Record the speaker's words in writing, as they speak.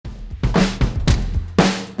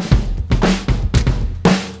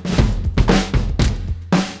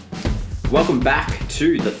Welcome back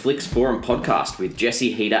to the Flicks Forum podcast with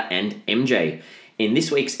Jesse, Heater, and MJ. In this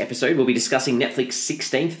week's episode, we'll be discussing Netflix's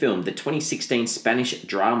 16th film, the 2016 Spanish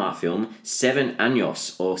drama film Seven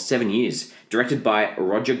Años, or 7 Years, directed by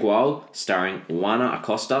Roger Gual, starring Juana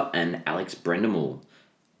Acosta and Alex Brendamul.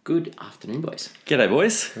 Good afternoon, boys. G'day,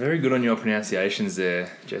 boys. Very good on your pronunciations there,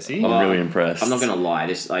 Jesse. I'm really impressed. I'm not going to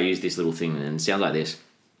lie, I use this little thing and it sounds like this.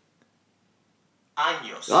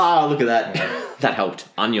 Años. Oh, look at that. That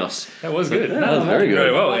helped. Años. That was good. That was very good.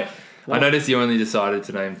 Very well. I noticed you only decided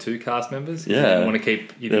to name 2 cast members. You didn't want to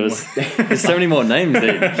keep... There's so many more names that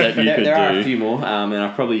you could do. There are a few more, and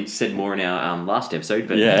I probably said more in our last episode,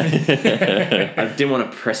 but Yeah. I didn't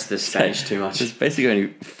want to press the Spanish too much. There's basically only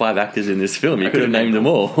 5 actors in this film. You could have named them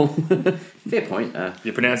all. Fair point.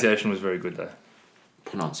 Your pronunciation was very good, though.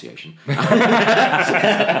 Pronunciation.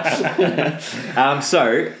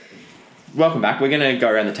 So, welcome back. We're going to go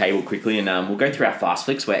around the table quickly and we'll go through our fast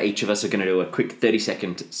flicks where each of us are going to do a quick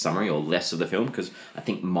 30-second summary or less of the film because I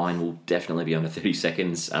think mine will definitely be under 30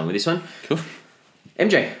 seconds with this one. Cool.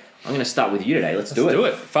 MJ, I'm going to start with you today. Let's do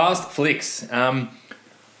it. Fast flicks. A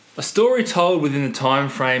story told within the time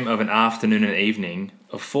frame of an afternoon and evening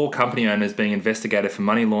of 4 company owners being investigated for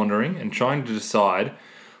money laundering and trying to decide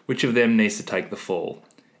which of them needs to take the fall.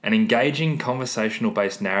 An engaging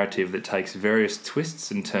conversational-based narrative that takes various twists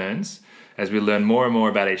and turns as we learn more and more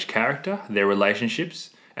about each character, their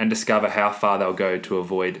relationships, and discover how far they'll go to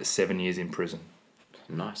avoid 7 years in prison.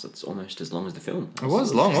 Nice. That's almost as long as the film. It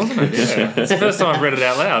was long, wasn't it? Yeah. It's the first time I've read it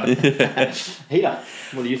out loud. Heater,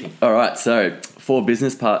 what do you think? All right, so 4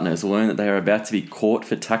 business partners learn that they are about to be caught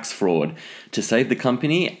for tax fraud. To save the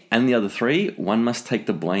company and the other 3, one must take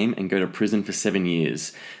the blame and go to prison for 7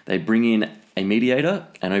 years. They bring in a mediator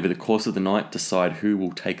and over the course of the night decide who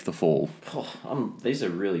will take the fall. Oh, these are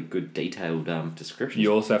really good detailed descriptions.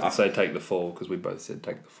 You also have to say take the fall because we both said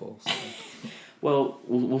take the fall. So. Well,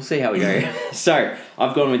 we'll see how we go. So,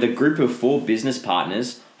 I've gone with a group of 4 business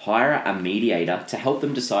partners hire a mediator to help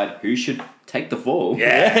them decide who should take the fall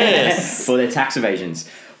Yes! for their tax evasions.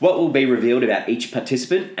 What will be revealed about each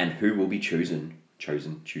participant and who will be chosen.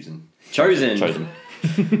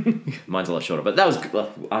 Mine's a lot shorter, but that was good.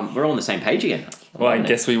 We're all on the same page again. Well, I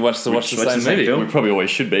guess we watched the same movie. We probably always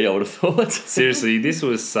should be, I would have thought. Seriously, this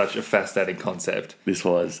was such a fascinating concept. This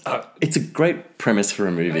was. It's a great premise for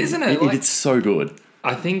a movie. Isn't it? It's so good.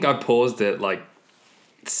 I think I paused it like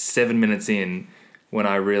 7 minutes in when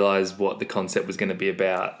I realised what the concept was going to be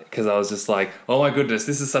about because I was just like, oh my goodness,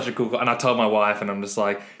 this is such a cool... And I told my wife and I'm just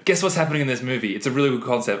like, guess what's happening in this movie? It's a really good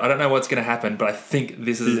concept. I don't know what's going to happen, but I think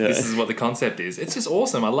this is what the concept is. It's just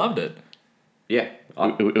awesome. I loved it. Yeah.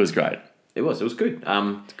 It was great. It was good. It's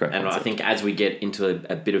a great and concept. I think as we get into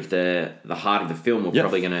a bit of the heart of the film, we're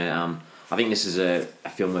probably going to... I think this is a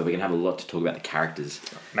film where we're going to have a lot to talk about the characters.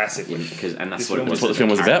 Massively. And that's This what film That's what the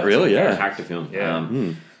film was about, really, yeah. Character film.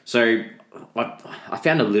 Yeah. So I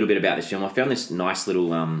found a little bit about this film. I found this nice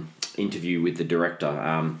little interview with the director,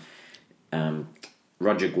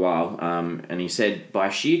 Roger Gual, and he said, by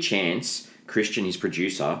sheer chance, Christian, his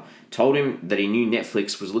producer, told him that he knew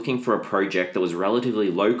Netflix was looking for a project that was relatively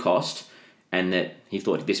low cost and that he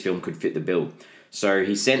thought this film could fit the bill. So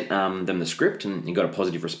he sent them the script and he got a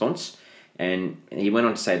positive response. And he went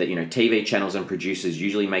on to say that, TV channels and producers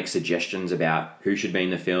usually make suggestions about who should be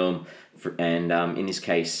in the film. And in this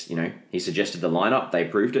case, he suggested the lineup, they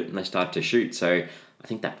approved it, and they started to shoot. So I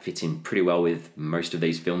think that fits in pretty well with most of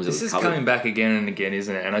these films. This is coming back again and again,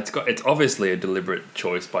 isn't it? And it's obviously a deliberate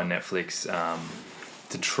choice by Netflix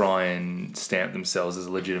to try and stamp themselves as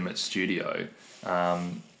a legitimate studio.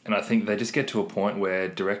 And I think they just get to a point where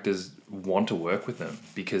directors want to work with them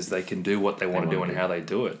because they can do what they want to do and how they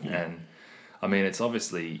do it. Yeah. And I mean,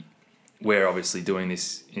 we're obviously doing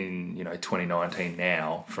this in 2019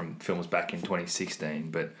 now from films back in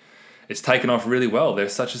 2016, but it's taken off really well. They're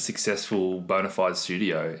such a successful bona fide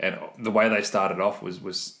studio, and the way they started off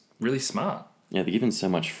was really smart. Yeah, they're giving so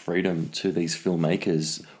much freedom to these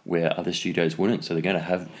filmmakers where other studios wouldn't. So they're going to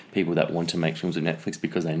have people that want to make films with Netflix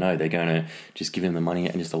because they know they're going to just give them the money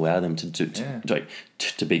and just allow them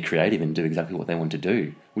to be creative and do exactly what they want to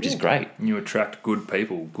do, which is great. And you attract good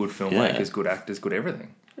people, good filmmakers, good actors, good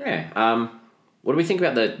everything. Yeah. What do we think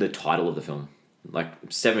about the title of the film? Like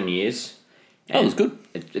 7 years. It was good.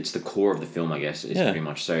 It's the core of the film, I guess. It's pretty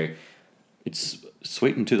much so. It's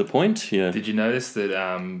sweet and to the point. Yeah. Did you notice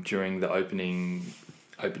that during the opening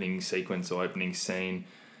sequence or opening scene,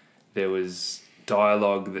 there was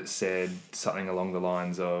dialogue that said something along the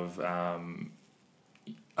lines of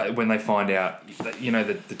when they find out that,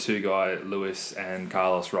 the 2 guys, Luis and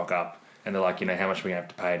Carlos, rock up and they're like, how much are we going to have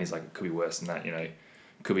to pay? And he's like, it could be worse than that,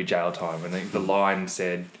 could be jail time. And the line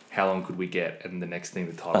said, how long could we get? And the next thing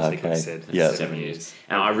the title sequence said, Yeah. 7 years.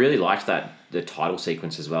 And I really liked the title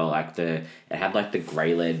sequence as well. Like it had like the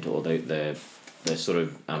grey lead or the sort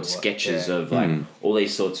of sketches of like all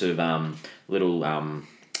these sorts of little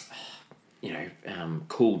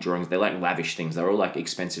cool drawings. They're like lavish things. They're all like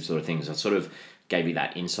expensive sort of things. It sort of gave you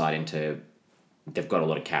that insight into they've got a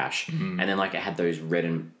lot of cash. And then like it had those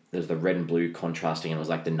there's the red and blue contrasting, and it was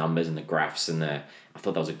like the numbers and the graphs and I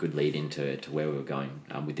thought that was a good lead into where we were going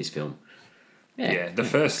with this film. The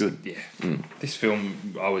first good. This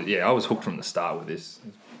film I was hooked from the start with this.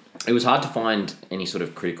 It was hard to find any sort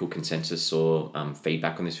of critical consensus or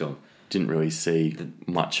feedback on this film. Didn't really see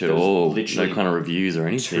much at all. No kind of reviews or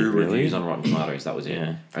anything. 2 really. reviews on Rotten Tomatoes. That was it.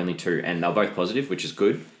 Yeah. Only 2, and they're both positive, which is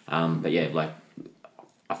good. But yeah, like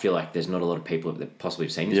I feel like there's not a lot of people that possibly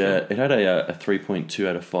have seen this film. It had a 3.2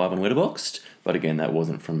 out of 5 on Letterboxd, but again, that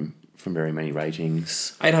wasn't from very many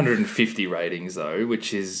ratings. 850 ratings though,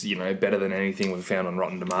 which is better than anything we've found on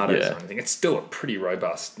Rotten Tomatoes or anything. It's still a pretty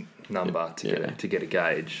robust number to get a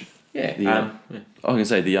gauge. I was gonna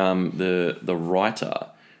say the writer.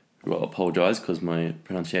 Well, I apologise because my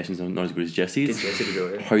pronunciations are not as good as Jesse's. Get Jesse to do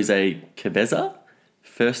it. Jose Cabeza,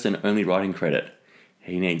 first and only writing credit.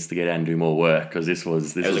 He needs to get out and do more work because this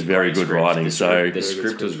was very good writing. The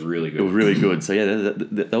script was really good. It was really good. So yeah,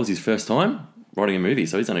 that was his first time writing a movie.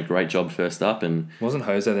 So he's done a great job first up. And wasn't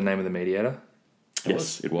Jose the name of the mediator?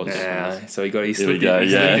 Yes, it was. Yeah, so he slipped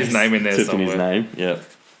his name in there slipped somewhere. His name. Yeah.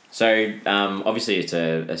 So obviously it's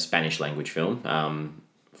a Spanish language film,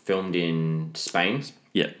 filmed in Spain.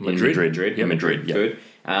 Yeah, Madrid. Yeah, Madrid. Yeah. Good.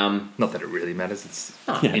 Not that it really matters. It's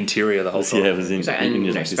interior the whole time. Yeah, it was in.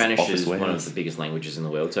 Spanish is one of the biggest languages in the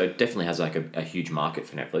world, so it definitely has like a huge market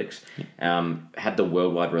for Netflix. Had the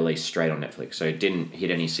worldwide release straight on Netflix, so it didn't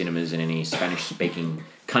hit any cinemas in any Spanish-speaking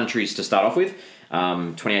countries to start off with.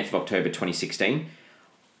 28th of October 2016.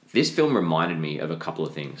 This film reminded me of a couple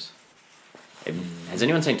of things. Has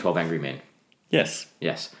anyone seen 12 Angry Men? Yes.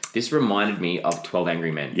 Yes. This reminded me of 12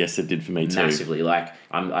 Angry Men. Yes, it did for me too. Massively. Like,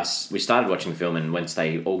 we started watching the film, and once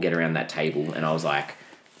they all get around that table, and I was like...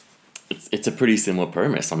 It's a pretty similar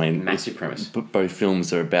premise. I mean... Massive premise. Both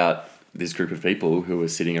films are about this group of people who are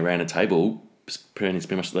sitting around a table.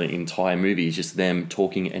 Pretty much the entire movie is just them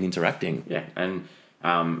talking and interacting. Yeah, and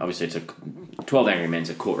obviously it's 12 Angry Men's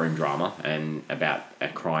a courtroom drama, and about a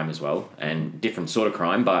crime as well, and different sort of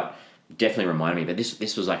crime, but... definitely reminded me, but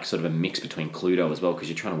this was like sort of a mix between Cluedo as well, because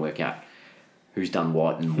you're trying to work out who's done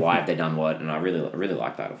what and why have they done what, and I really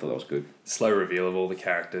liked that. I thought that was good. Slow reveal of all the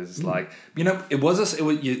characters,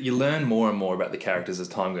 you learn more and more about the characters as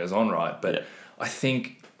time goes on, right? But I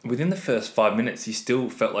think within the first 5 minutes, you still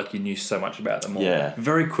felt like you knew so much about them all. Yeah.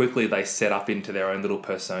 Very quickly, they set up into their own little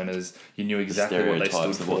personas. You knew exactly what they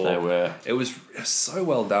stood for. What they were. It was so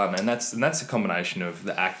well done, and that's a combination of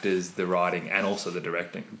the actors, the writing, and also the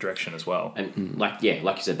direction as well. And like you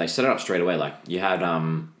said, they set it up straight away. Like you had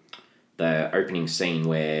the opening scene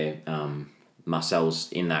where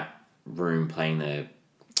Marcel's in that room playing the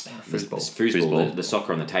foosball, the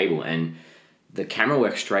soccer on the table, and the camera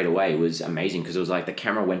work straight away was amazing, because it was like the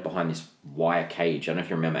camera went behind this wire cage. I don't know if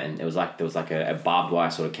you remember, and it was like there was like a barbed wire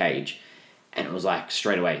sort of cage, and it was like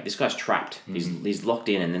straight away this guy's trapped. He's locked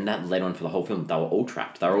in, and then that led on for the whole film. They were all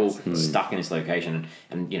trapped. They were all stuck in this location,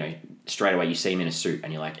 and straight away you see him in a suit,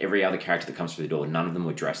 and you're like, every other character that comes through the door, none of them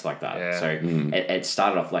were dressed like that. Yeah. So it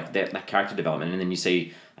started off like that character development, and then you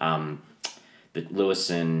see Lewis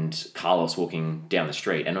and Carlos walking down the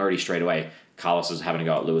street, and already straight away Carlos is having to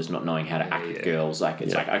go at Lewis, not knowing how to act with girls. Like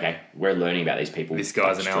it's like, okay, we're learning about these people. This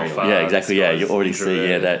guy's an alpha. Yeah, exactly. Yeah, you already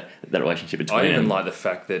see that relationship between them. I even like the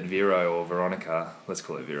fact that Vero, or Veronica, let's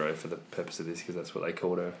call it Vero for the purpose of this, because that's what they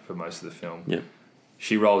called her for most of the film. Yep.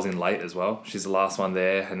 She rolls in late as well. She's the last one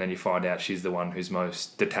there, and then you find out she's the one who's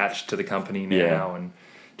most detached to the company now, and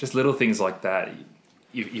just little things like that.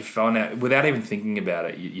 You find out without even thinking about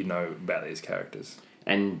it. You know about these characters.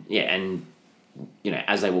 And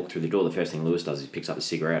as they walk through the door, the first thing Lewis does is picks up a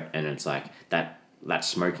cigarette, and it's like that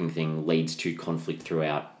smoking thing leads to conflict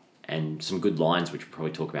throughout, and some good lines, which we'll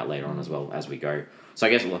probably talk about later on as well as we go. So I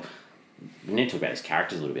guess we need to talk about his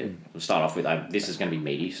characters a little bit. We'll start off with this is going to be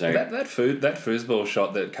meaty. So that foosball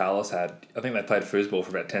shot that Carlos had, I think they played foosball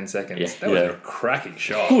for about 10 seconds. Yeah. That was a cracking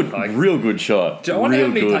shot. Real good shot. I wonder how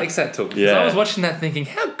many takes that took. Because I was watching that thinking,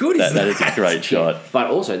 how good is that? That is a great shot.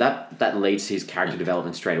 But also that leads to his character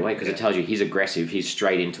development straight away, because it tells you he's aggressive, he's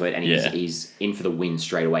straight into it, and he's in for the win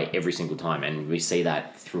straight away every single time, and we see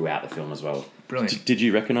that throughout the film as well. Brilliant. Did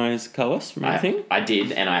you recognise Carlos from anything? I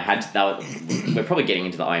did, and I had to... we're probably getting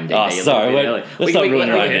into the IMDb. Oh, sorry. Let's not ruin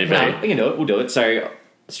your IMDb. We can do it. We'll do it. So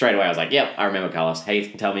straight away I was like, yep, I remember Carlos. Hey,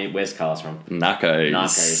 tell me, where's Carlos from? Narcos.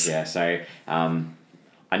 Narcos, yeah. So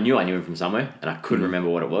I knew him from somewhere, and I couldn't remember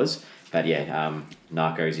what it was. But yeah,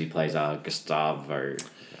 Narcos, he plays Gustavo,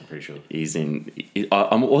 I'm pretty sure. He's in.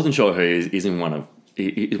 I wasn't sure who he is. He's in one of.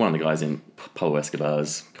 He's one of the guys in Pablo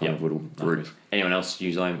Escobar's kind of little group. Anyone else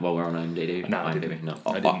use Lion while we're on IMDb? No, I IMDb? didn't. No.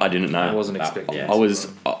 I didn't know. I wasn't expecting. yeah. I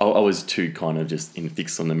was too kind of just in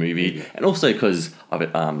fix on the movie, and also because I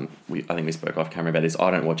think we spoke off camera about this. I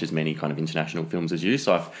don't watch as many kind of international films as you,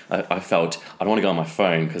 so I felt I don't want to go on my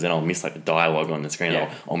phone because then I'll miss like the dialogue on the screen.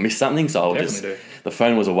 Yeah. I'll miss something, so I'll Definitely just the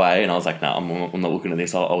phone was away, and I was like, no, I'm not looking at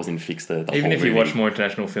this. I was in fix the Even whole if you movie. watch more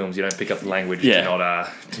international films, you don't pick up the language Yeah.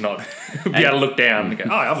 to not be able to look down and go,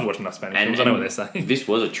 oh, I've watched enough Spanish films. I know what they're saying. This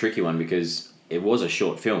was a tricky one because it was a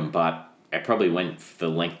short film, but it probably went for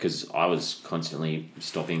length because I was constantly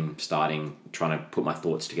stopping, starting, trying to put my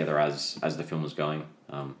thoughts together as the film was going.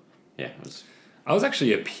 It was. I was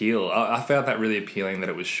actually I found that really appealing that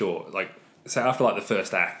it was short. Like, so after like the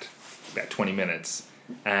first act, about 20 minutes,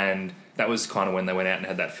 and that was kind of when they went out and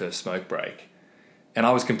had that first smoke break. And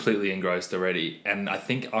I was completely engrossed already. And I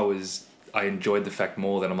think I enjoyed the fact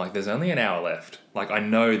more that I'm like, there's only an hour left. Like, I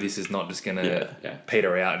know this is not just going to Yeah.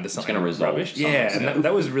 peter out into something gonna resolve rubbish. something. Yeah, and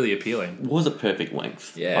that was really appealing. It was a perfect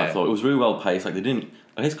length. Yeah. I thought it was really well paced. Like they didn't.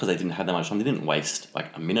 I guess because they didn't have that much time, they didn't waste like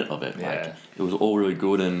a minute of it. Like Yeah. it was all really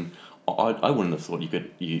good, and I wouldn't have thought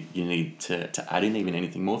you need to add in even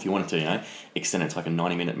anything more if you wanted to, extend it to like a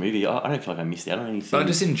 90-minute movie. I don't feel like I missed out on anything. But I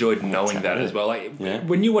just enjoyed knowing that as well. Like,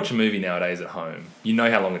 when you watch a movie nowadays at home, you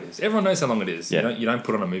know how long it is. Everyone knows how long it is. Yeah. You don't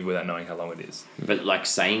put on a movie without knowing how long it is. But like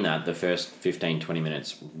saying that, the first 15, 20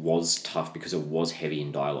 minutes was tough because it was heavy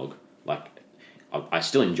in dialogue. Like, I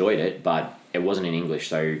still enjoyed it, but it wasn't in English.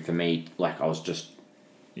 So for me, like,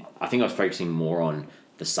 I think I was focusing more on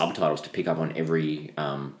the subtitles to pick up on every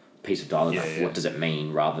piece of dialogue. Yeah, like, yeah. what does it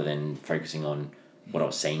mean, rather than focusing on what I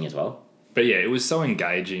was seeing as well. But yeah, it was so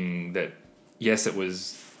engaging that, yes, there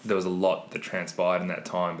was a lot that transpired in that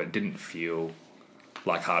time, but it didn't feel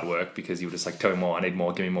like hard work because you were just like, tell me more, I need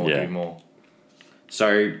more, give me more, give me more.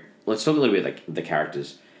 So let's talk a little bit like the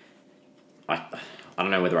characters. I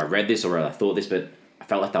don't know whether I read this or whether I thought this, but I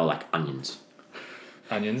felt like they were like onions.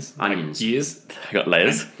 Onions? Onions. Like years? I got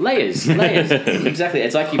layers. Layers. Exactly.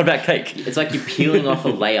 It's like What about cake? It's like you're peeling off a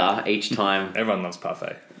layer each time. Everyone loves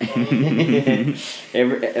parfait. It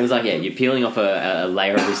was like, yeah, you're peeling off a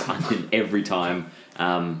layer of this onion every time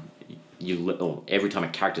or every time a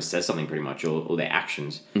character says something, pretty much, or their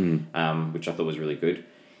actions, which I thought was really good.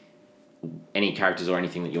 Any characters or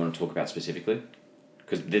anything that you want to talk about specifically?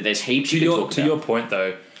 Because there's heaps you can talk about. To your point,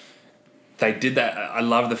 though, they did that. I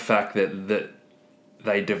love the fact that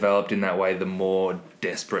they developed in that way the more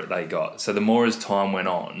desperate they got. So the more as time went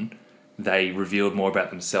on, they revealed more about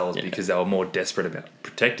themselves because they were more desperate about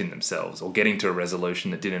protecting themselves or getting to a resolution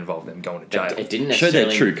that didn't involve them going to jail. It didn't Showed necessarily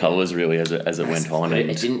their true colours really as it went on.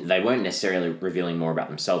 It didn't. They weren't necessarily revealing more about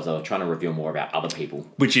themselves. They were trying to reveal more about other people.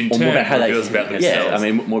 Which in Or turn more about how reveals about themselves. Yeah, I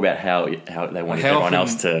mean more about how they wanted everyone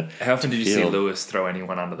else to. How often did you see feel. Lewis throw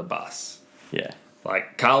anyone under the bus? Yeah.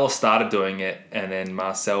 Like, Carlos started doing it, and then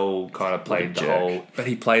Marcel kind of played the jerk. whole... But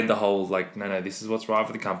he played the whole, like, no, this is what's right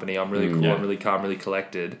for the company. I'm really cool, yeah. I'm really calm, really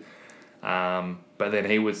collected. But then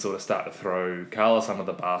he would sort of start to throw Carlos under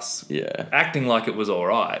the bus, Yeah. acting like it was all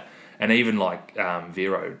right. And even, like,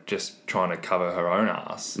 Vero, just trying to cover her own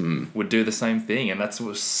ass, would do the same thing. And that's what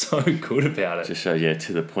was so good about it. To show,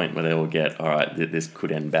 to the point where they will get, all right, this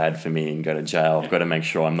could end bad for me and go to jail. I've got to make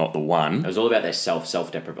sure I'm not the one. It was all about their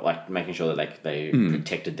self-deprecate, like making sure that they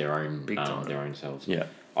protected their own their own selves. Yeah.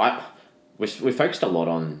 We focused a lot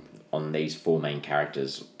on these four main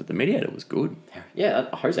characters. But the mediator was good. Yeah,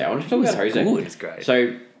 Jose. I want to talk about Jose. good. It's great.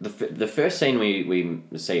 So the first scene we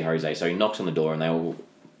see Jose. So he knocks on the door and they all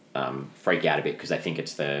freak out a bit because they think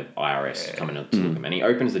it's the IRS coming to look him. And he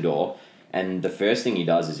opens the door, and the first thing he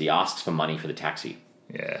does is he asks for money for the taxi.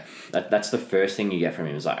 Yeah. That's the first thing you get from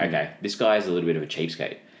him. It's like, okay, this guy is a little bit of a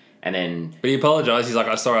cheapskate. And then... But he apologised. He's like,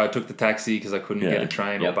 I'm sorry, I took the taxi because I couldn't get a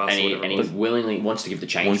train or bus and or whatever. he willingly wants to give the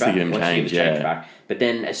change Wants to back. give him change, yeah. back. But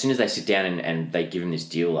then as soon as they sit down and they give him this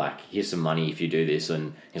deal, like, here's some money if you do this,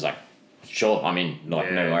 and he's like, sure, I'm in.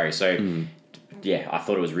 Like, no worries. So... Yeah, I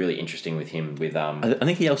thought it was really interesting with him. With I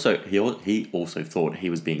think he also thought he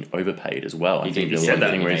was being overpaid as well. I think he there was said one that,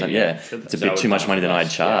 thing where he's like, yeah. it's a So bit too much money than I'd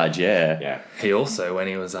charge. Yeah. yeah. He also, when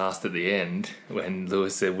he was asked at the end, when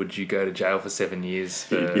Lewis said, would you go to jail for 7 years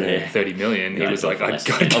for 30 million, he was like, I'd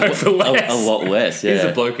go for less. A lot less. Yeah. He's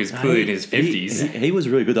a bloke who's clearly in his 50s. He was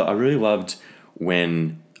really good. I really loved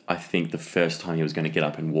when I think the first time he was going to get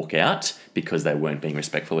up and walk out because they weren't being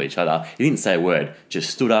respectful of each other. He didn't say a word. Just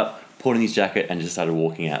stood up, pulled in his jacket and just started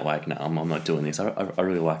walking out like, no, I'm not doing this. I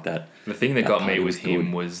really like that. The thing that That got me part with was him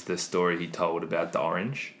good. was the story he told about the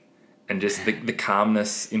orange, and just the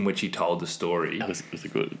calmness in which he told the story. It was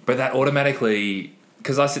good. But that automatically,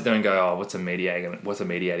 because I sit there and go, oh, what's a mediator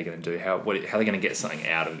going to do? How are they going to get something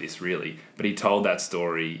out of this, really? But he told that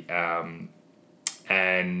story,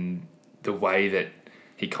 and the way that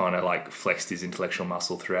he kind of like flexed his intellectual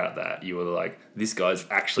muscle throughout that, you were like, this guy's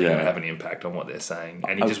actually going to have an impact on what they're saying.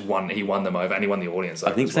 And he won them over, and he won the audience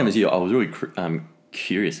over. I think same as you. I was really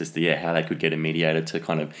curious as to how they could get a mediator to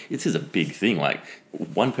kind of. This is a big thing. Like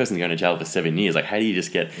one person's going to jail for 7 years. Like how do you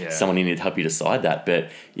just get someone in to help you decide that? But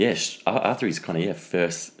after his kind of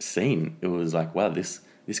first scene, it was like, wow, this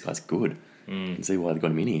guy's good. You can see why they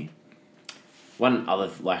got him in here. One other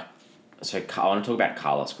so I want to talk about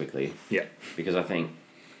Carlos quickly. Yeah. Because I think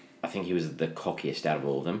he was the cockiest out of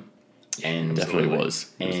all of them. And Definitely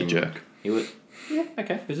was. He was a jerk. He was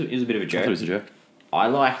okay. He was a bit of a I jerk. thought he was a jerk. I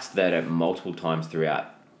liked that at multiple times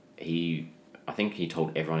throughout. I think he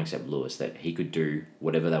told everyone except Lewis that he could do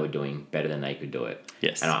whatever they were doing better than they could do it.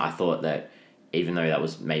 Yes. And I thought that even though that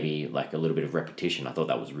was maybe like a little bit of repetition, I thought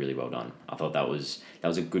that was really well done. I thought that was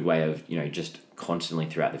a good way of just constantly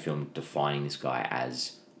throughout the film defining this guy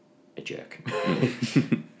as a jerk.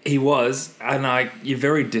 He was, and you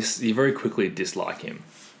very quickly dislike him,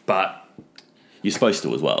 but You're supposed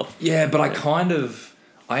to as well. yeah, but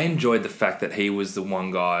I enjoyed the fact that he was the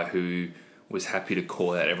one guy who was happy to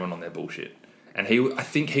call out everyone on their bullshit, and I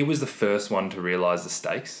think he was the first one to realize the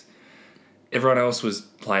stakes. Everyone else was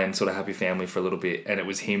playing sort of happy family for a little bit, and it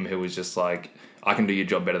was him who was just like, I can do your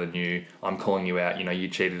job better than you. I'm calling you out. You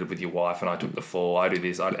cheated with your wife, and I took the fall. I do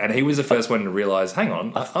this, and he was the first one to realize, hang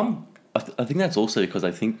on, I think that's also because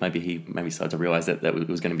I think maybe he started to realise that it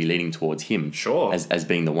was going to be leading towards him Sure. as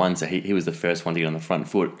being the one. So he was the first one to get on the front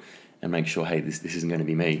foot and make sure, hey, this isn't going to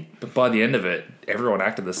be me. But by the end of it, everyone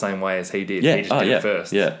acted the same way as he did. Yeah, He just did it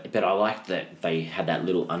first. Yeah, But I liked that they had that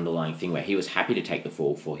little underlying thing where he was happy to take the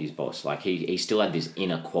fall for his boss. Like he still had this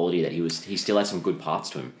inner quality that he still had some good parts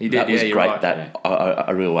to him. He did. that was you're great. right. That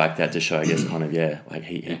I really liked that to show, I guess, kind of like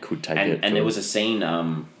he could take it. And there was a scene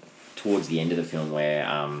towards the end of the film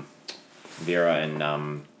where Vera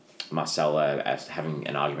and Marcel are having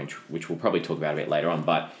an argument, which we'll probably talk about a bit later on.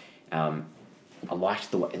 But I liked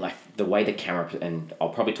the way the camera, and I'll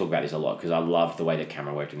probably talk about this a lot because I loved the way the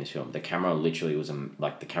camera worked in this film. The camera literally was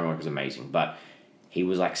the camera work was amazing, but he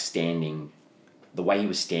was like standing. The way he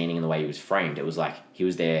was standing and the way he was framed, it was like he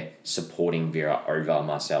was there supporting Vera over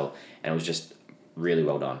Marcel, and it was just really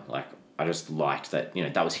well done. Like I just liked that,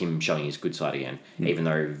 that was him showing his good side again, even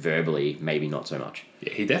though verbally maybe not so much.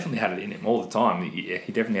 Yeah, he definitely had it in him all the time. He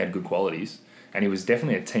definitely had good qualities, and he was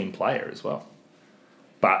definitely a team player as well.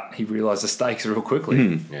 But he realised the stakes real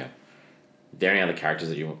quickly. Yeah. Are there any other characters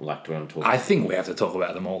that you want to talk about? I think we have to talk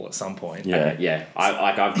about them all at some point. Yeah. Yeah.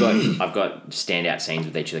 I've got standout scenes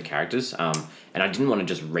with each of the characters, and I didn't want to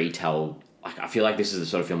just retell. Like I feel like this is the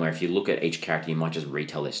sort of film where if you look at each character, you might just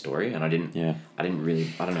retell their story, and I didn't really.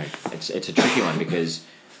 I don't know. It's a tricky one because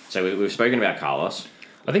we've spoken about Carlos.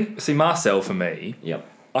 I think Marcel for me. Yep.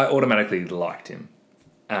 I automatically liked him,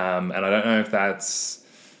 and I don't know if that's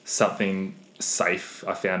something safe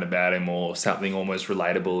I found about him or something almost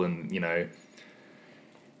relatable, and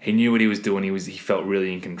he knew what he was doing. He felt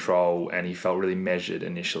really in control, and he felt really measured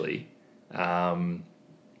initially, and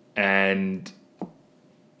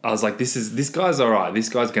I was like, this guy's all right. This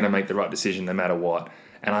guy's going to make the right decision no matter what.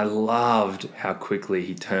 And I loved how quickly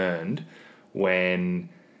he turned when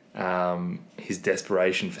his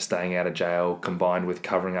desperation for staying out of jail combined with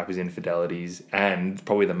covering up his infidelities and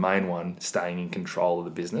probably the main one, staying in control of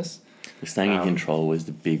the business. The staying in control was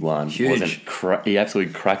the big one. Huge. He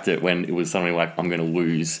absolutely cracked it when it was something like, I'm going to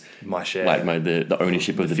lose My share. like the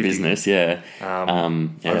ownership of the 50. business. Yeah.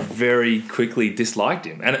 I very quickly disliked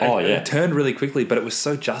him. And it turned really quickly, but it was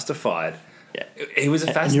so justified. Yeah. He was a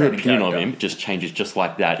And fascinating your opinion character. of him just changes just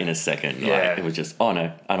like that in a second. Yeah. Like, it was just, oh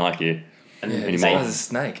no, I don't like you. And He they, was a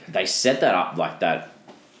snake. they set that up like that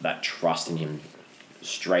trust in him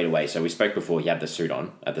straight away. So we spoke before, he had the suit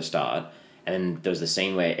on at the start. And then there was the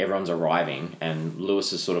scene where everyone's arriving and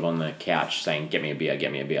Lewis is sort of on the couch saying, get me a beer.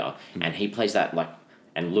 Mm-hmm. And he plays that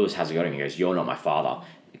and Lewis has a go at him. He goes, you're not my father.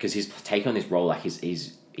 Because he's taken on this role like he's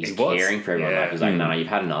caring for everyone. Yeah. Like, he's like, no, you've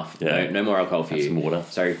had enough. Yeah. No more alcohol for Have you. some water.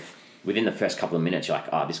 So within the first couple of minutes, you're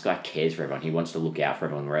like, this guy cares for everyone. He wants to look out for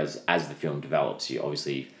everyone. Whereas as the film develops, you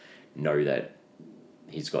obviously know that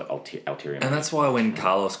he's got ulterior. And that's why when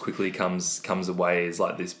Carlos quickly comes away as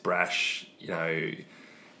like this brash,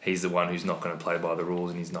 he's the one who's not going to play by the rules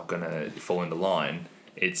and he's not going to fall into line.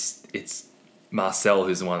 It's Marcel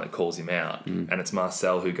who's the one that calls him out, and it's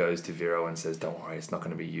Marcel who goes to Vero and says, "Don't worry, it's not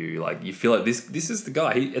going to be you." Like, you feel like this is the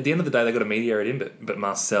guy. At the end of the day, they got to mediate in, but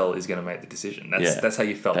Marcel is going to make the decision. That's how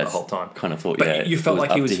you felt the whole time. Kind of thought, but you felt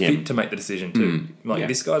like he was up to him. fit to make the decision too. Like,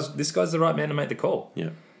 this guy's the right man to make the call. Yeah.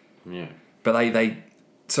 But they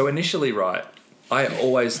so initially, right, I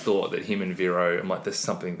always thought that him and Vero, I'm like, there's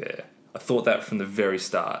something there. I thought that from the very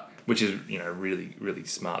start, which is, really, really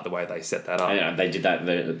smart the way they set that up. And they did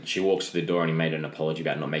that. She walks to the door and he made an apology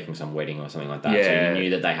about not making some wedding or something like that. Yeah, so you knew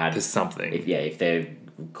that they had there's something. If they're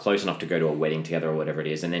close enough to go to a wedding together or whatever it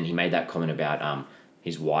is. And then he made that comment about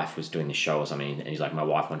his wife was doing the show or something, and he's like, "My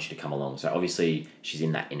wife wants you to come along." So obviously she's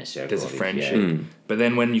in that inner circle. There's a friendship. But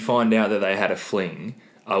then when you find out that they had a fling,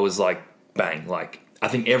 I was like, bang, like, I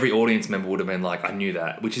think every audience member would have been like, I knew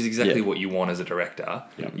that, which is exactly what you want as a director.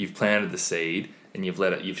 You've planted the seed and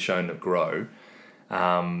you've shown it grow.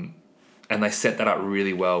 And they set that up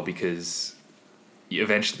really well because as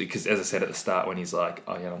I said at the start, when he's like,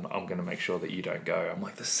 "Oh yeah, I'm going to make sure that you don't go," I'm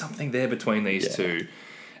like, there's something there between these two.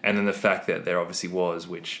 And then the fact that there obviously was,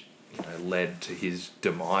 which led to his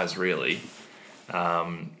demise really,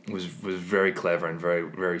 was very clever and very,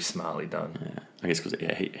 very smartly done. Yeah. I guess because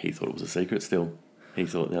he thought it was a secret still. He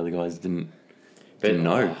thought the other guys didn't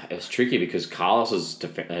know. It's tricky because Carlos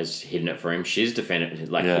has hidden it for him. She's hidden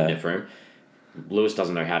it for him. Lewis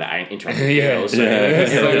doesn't know how to interact with girls. So,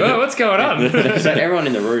 He's like, "Oh, what's going on?" so everyone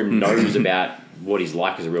in the room knows about what he's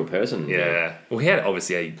like as a real person. Yeah. Well, he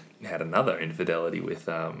had another infidelity with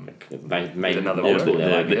They made another multiple.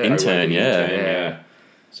 woman. The intern, yeah.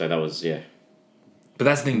 So that was But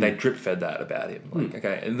that's the thing, they drip fed that about him. Like,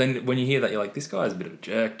 okay, and then when you hear that, you're like, this guy's a bit of a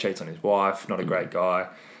jerk, cheats on his wife, not a great guy.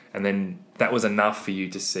 And then that was enough for you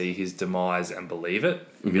to see his demise and believe it.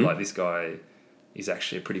 And be like, this guy is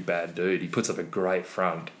actually a pretty bad dude. He puts up a great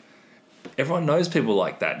front. Everyone knows people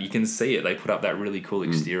like that. You can see it. They put up that really cool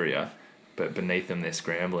exterior, but beneath them they're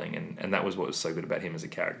scrambling. And that was what was so good about him as a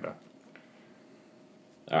character.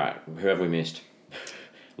 All right, who have we missed?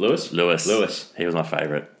 Lewis. He was my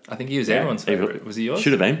favourite. I think he was everyone's favourite. Was he yours?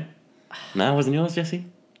 Should have been. No, wasn't yours, Jesse?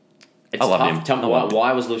 It's I love tough. him. Tell me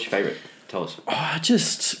why was Lewis your favourite? Tell us.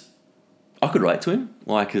 I could relate to him.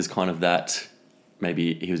 Like, as kind of that,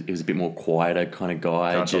 maybe he was a bit more quieter kind of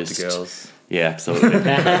guy. Can't talk to girls. Yeah, absolutely.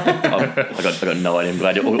 I got no idea. I'm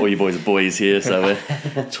glad all you boys are boys here, so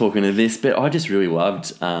we're talking to this. But I just really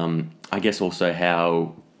loved, I guess, also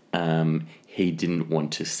how he didn't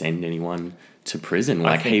want to send anyone to prison.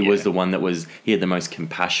 Like, he was the one he had the most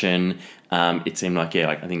compassion. It seemed like,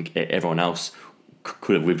 I think everyone else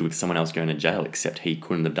could have lived with someone else going to jail, except he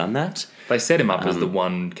couldn't have done that. They set him up as the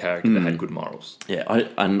one character that had good morals. Yeah,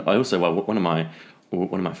 I also, one of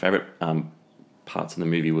my favourite parts of the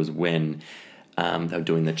movie was when they were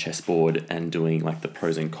doing the chessboard and doing like the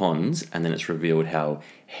pros and cons, and then it's revealed how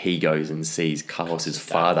he goes and sees Carlos's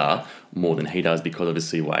father more than he does, because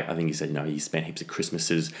obviously, like, I think he said, he spent heaps of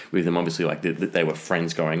Christmases with them. Obviously, like they were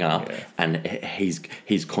friends growing up, and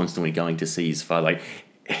he's constantly going to see his father. Like,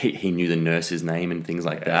 he knew the nurse's name and things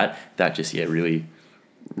like that. That just really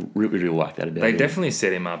like that about They him. definitely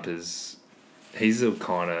set him up as he's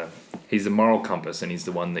the moral compass, and he's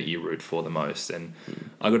the one that you root for the most. And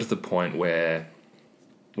I got to the point where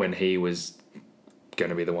when he was going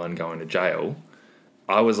to be the one going to jail,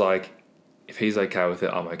 I was like, if he's okay with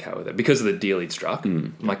it, I'm okay with it, because of the deal he'd struck.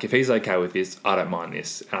 I'm like, if he's okay with this, I don't mind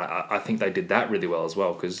this. And I think they did that really well as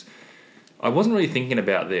well, because I wasn't really thinking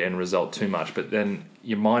about the end result too much, but then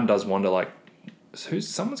your mind does wander, like,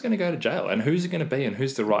 someone's going to go to jail, and who's it going to be, and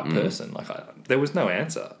who's the right person? Like, there was no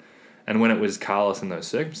answer. And when it was Carlos in those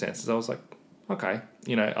circumstances, I was like, okay,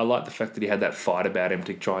 I like the fact that he had that fight about him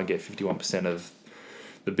to try and get 51% of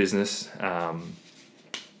the business,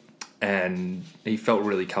 and he felt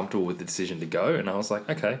really comfortable with the decision to go, and I was like,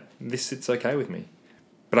 okay, it's okay with me.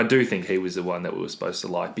 But I do think he was the one that we were supposed to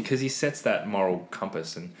like, because he sets that moral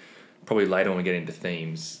compass, and probably later when we get into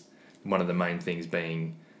themes, one of the main things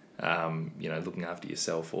being, looking after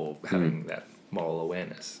yourself or having that moral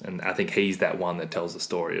awareness. And I think he's that one that tells the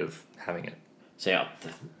story of having it. So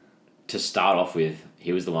to start off with,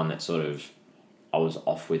 he was the one that sort of I was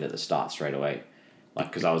off with at the start straight away. Like,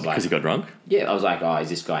 because I was like... Because he got drunk? Yeah, I was like, is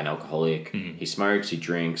this guy an alcoholic? He smokes, he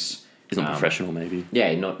drinks. He's not professional, maybe.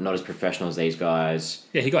 Yeah, not as professional as these guys.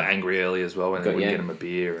 Yeah, he got angry early as well when they wouldn't get him a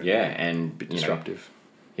beer. And a bit disruptive.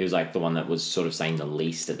 He was like the one that was sort of saying the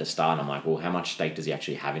least at the start. I'm like, well, how much stake does he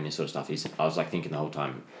actually have in this sort of stuff? I was like thinking the whole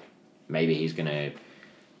time, maybe he's going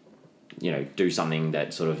to, do something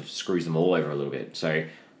that sort of screws them all over a little bit. So,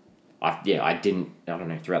 I don't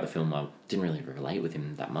know, throughout the film, I didn't really relate with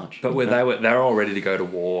him that much. But where they were all ready to go to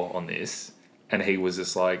war on this, and he was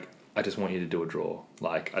just like, I just want you to do a draw.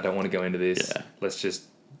 Like, I don't want to go into this. Yeah. Let's just,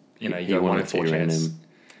 you know, you He got 1 wanted in 4 to be chance. random.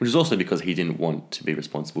 Which is also because he didn't want to be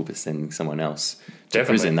responsible for sending someone else to Definitely.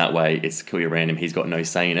 prison. That way, it's clearly random. He's got no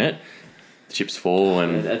say in it. The chips fall,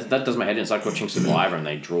 and That does my head in. It's like watching Survivor and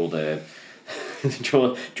they draw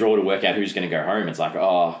draw to work out who's going to go home. It's like,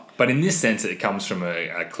 oh, But in this sense, it comes from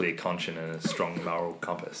a clear conscience and a strong moral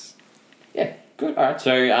compass. yeah, good. All right.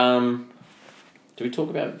 So, do we talk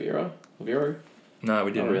about Vera? Vero? No,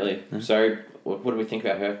 we didn't. Not really. So, what do we think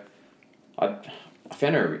about her? I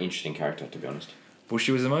found her an interesting character, to be honest. Well,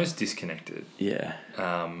 she was the most disconnected. yeah.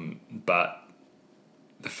 But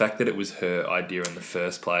the fact that it was her idea in the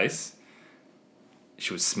first place,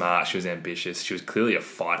 she was smart, she was ambitious, she was clearly a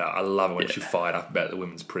fighter. I love it when she fired up about the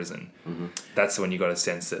women's prison. Mm-hmm. That's when you got a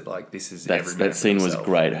sense that, like, this is every man That for scene was himself.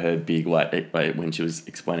 great. Her big, like when she was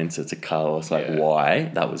explaining to Carlos,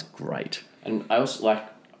 why, that was great. And I also, like,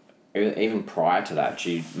 even prior to that,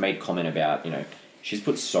 she made comment about, you know, she's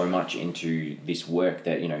put so much into this work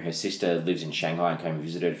that, you know, her sister lives in Shanghai and came and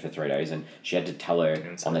visited her for 3 days, and she had to tell her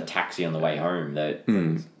on the taxi on the way home that,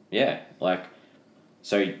 yeah, like,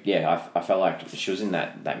 so, yeah, I felt like she was in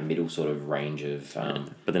that middle sort of range of...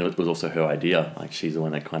 But then it was also her idea. Like, she's the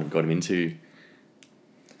one that kind of got him into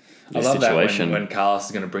I this love situation. that when Carlos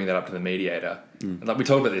is going to bring that up to the mediator. Like, we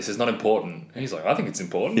talked about this, it's not important. And he's like, I think it's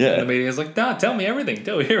important. Yeah. And the mediator's like, nah, tell me everything.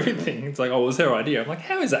 It's like, oh, it was her idea. I'm like,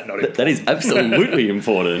 how is that not important? That is absolutely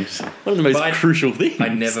important. One of the most But crucial things. I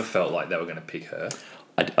never felt like they were going to pick her.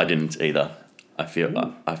 I didn't either. I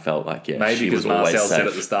felt like, Maybe she because was always Marcel said safe.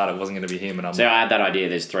 at the start it wasn't going to be him. And I'm So I had that idea,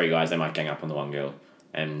 there's 3 guys, they might gang up on the one girl,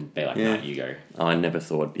 and be like, nah, you go. I never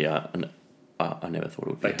thought, I never thought it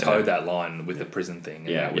would be they her. towed that line with the prison thing.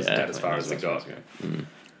 And that was as far as it got.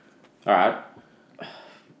 All right.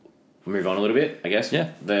 We'll move on a little bit, I guess. Yeah.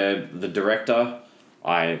 The director,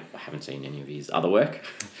 I haven't seen any of his other work.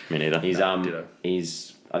 Me neither. Ditto.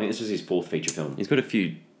 He's I think this was his 4th feature film. He's got a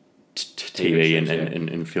few TV shows,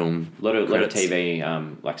 and film A lot of credits.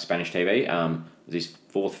 TV, like Spanish TV. It was his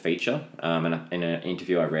 4th feature. And in an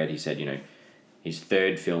interview I read, he said, you know, his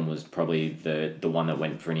 3rd film was probably the one that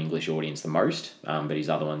went for an English audience the most. But his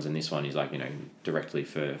other ones, and this one, he's like, you know, directly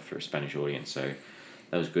for a Spanish audience. So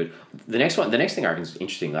that was good. The next thing I reckon is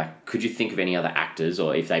interesting. Like, could you think of any other actors,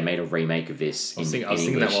 or if they made a remake of this I was in thinking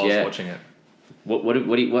English? that while I was watching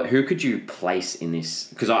it. Who could you place in this?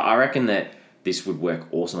 Because I reckon that this would work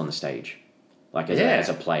awesome on the stage, like as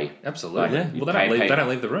a play. Absolutely. Like, Well, they don't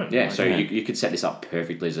leave the room. Yeah, Like, so you could set this up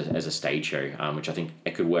perfectly as a stage show, which I think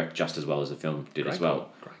it could work just as well as the film did as well.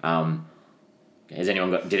 Did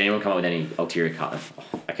anyone come up with any ulterior cut?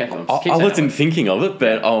 Okay, I wasn't thinking of it,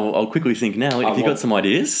 but I'll quickly think now. If you well- got some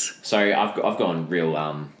ideas, So I've gone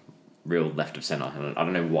real left of center. I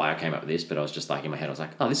don't know why I came up with this, but I was just like in my head, I was like,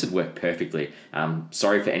 oh, this would work perfectly.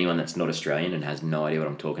 Sorry for anyone that's not Australian and has no idea what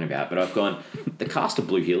I'm talking about, but I've gone, the cast of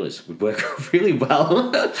Blue Heelers would work really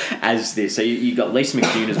well as this. So you got Lisa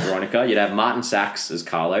McCune as Veronica, you'd have Martin Sachs as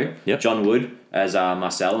Carlo, Yep. John Wood as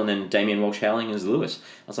Marcel, and then Damien Walsh-Howling as Lewis.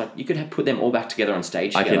 I was like, you could put them all back together on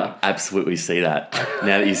stage I together. can absolutely see that.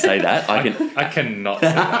 Now that you say that, I cannot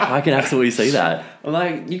say that. I can absolutely see that.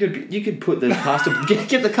 Like you could put the cast of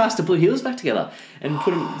get the cast of Blue Heelers back together and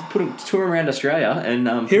put them tour around Australia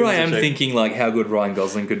and Here I am thinking like how good Ryan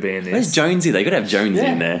Gosling could be in this. Where's Jonesy? They got to have Jonesy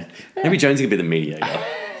Yeah. in there. Maybe Jonesy could be the mediator. I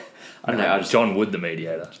don't know. I just John Wood, the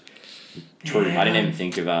mediator. true. I didn't even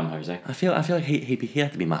think of Jose. I feel like he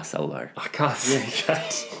had to be Marcel though. I can't see.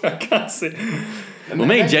 I can't see. Well,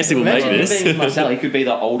 me and Jesse will make Imagine him this. being Marcel. He could be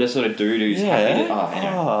the older sort of dude who's Yeah. happy.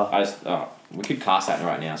 Anyway, Oh. we could cast that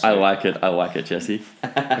right now. So. I like it, Jesse.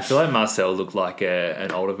 I feel like Marcel looked like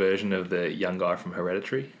an older version of the young guy from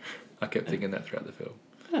Hereditary. I kept thinking that throughout the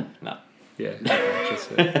film. No.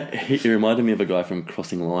 Yeah. He reminded me of a guy from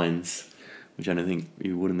Crossing Lines, which I don't think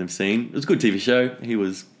you wouldn't have seen. It was a good TV show. He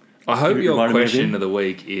was. I hope It your reminded me of question him. of the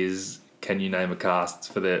week is: can you name a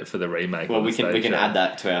cast for the remake? Well, on we the can stage show? add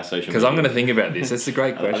that to our social. Because I'm going to think about this. That's a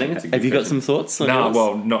great question. I think it's a good Have you got question. some thoughts? On No, yours?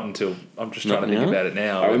 well, not until I'm just trying Not to think now? about it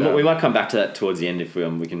now. All right, but, we might come back to that towards the end if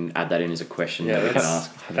we can add that in as a question that we can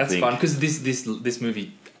ask. That's think. fun because this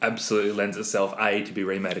movie absolutely lends itself A to be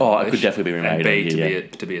remade. in Oh, it English, could definitely be remade and B in to here,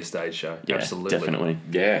 to be a stage show. Yeah, Absolutely, definitely.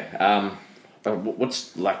 Yeah.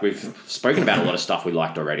 What's like we've spoken about a lot of stuff we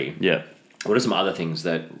liked already. Yeah. What are some other things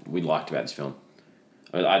that we liked about this film?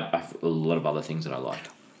 I have a lot of other things that I liked.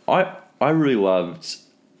 I really loved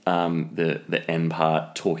the end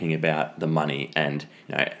part talking about the money and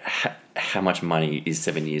how much money is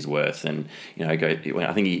 7 years worth? And, I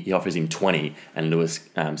think he offers him 20, and Lewis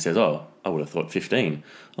says, oh, I would have thought 15.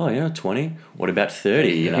 Oh, yeah, 20. What about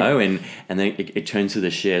 30, And then it turns to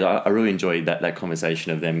the shares. I really enjoyed that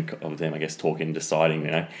conversation of them, I guess, talking,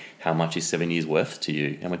 deciding, how much is 7 years worth to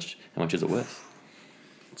you? How much is it worth?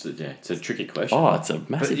 It's a tricky question. Oh, it's a massive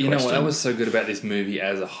question. But you know what? That was so good about this movie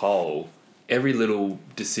as a whole. Every little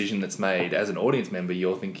decision that's made, as an audience member,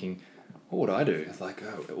 you're thinking, what would I do? Like,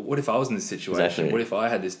 what if I was in this situation? Exactly. What if I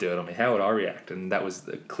had this dirt on me? How would I react? And that was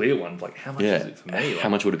the clear one. Like, how much is it for me? How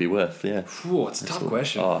much would it be worth? Yeah. Whew, it's a tough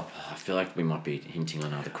question. Oh. I feel like we might be hinting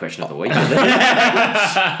on another question of the week.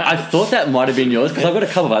 I thought that might have been yours because I've got a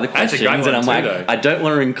couple of other That's a questions, great one and I'm too, like, though. I don't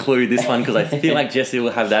want to include this one because I feel like Jesse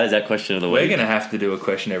will have that as our question of the We're week. going to have to do a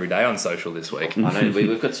question every day on social this week. I know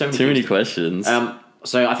we've got so many Too many things questions.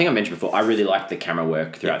 So I think I mentioned before, I really liked the camera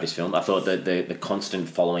work throughout this film. I thought that the constant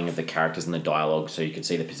following of the characters and the dialogue, so you could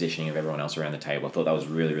see the positioning of everyone else around the table, I thought that was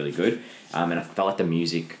really, really good. And I felt like the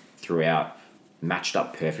music throughout matched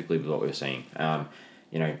up perfectly with what we were seeing.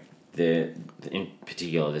 In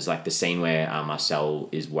particular, there's like the scene where Marcel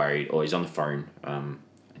is worried, or he's on the phone.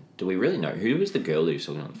 Do we really know who was the girl who was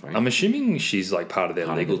talking on the phone? I'm assuming she's like part of their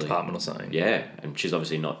Part of legal the league. department or something. Yeah, and she's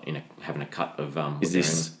obviously not having a cut of. Is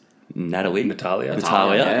this Natalie? Natalia.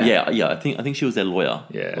 Natalia? Yeah. Yeah. I think she was their lawyer.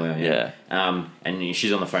 Yeah. Lawyer, Yeah. And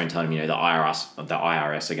she's on the phone telling him, the IRS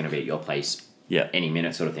are going to be at your place Yeah. any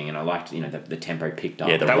minute, sort of thing. And I liked, the tempo picked up.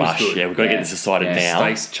 Yeah, the That was rush. good. Yeah, we've got to Yeah. get this decided Yeah, now.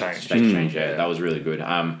 Space change. Stage change, yeah, that was really good.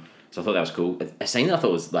 So I thought that was cool. A scene that I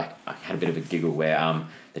thought was like, I had a bit of a giggle where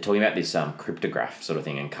they're talking about this cryptograph sort of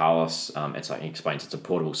thing, and Carlos, it's like he explains it's a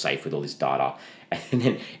portable safe with all this data, and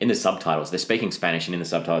then in the subtitles they're speaking Spanish, and in the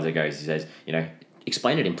subtitles he says,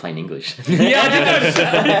 explain it in plain English. Yeah,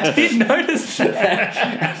 I did notice that.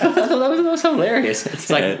 I thought that was hilarious. It's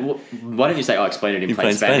like, why don't you say, explain it in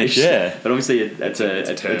plain Spanish? yeah. But obviously it's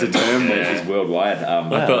a term that is worldwide.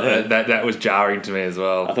 I thought that was jarring to me as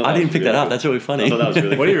well. I didn't pick that up. That's really I funny. thought that was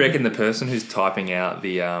really What do you reckon the person who's typing out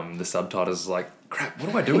the subtitles is like, crap,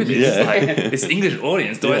 what do I do with this? Yeah. Like, this English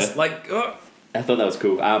audience, do Yeah. I thought that was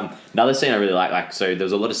cool. Another scene I really like, so there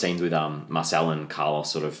was a lot of scenes with Marcel and Carlos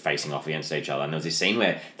sort of facing off against each other, and there was this scene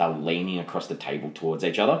where they're leaning across the table towards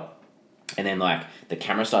each other, and then like the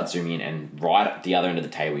camera starts zooming in, and right at the other end of the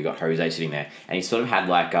table you got Jose sitting there, and he sort of had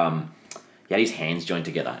like he had his hands joined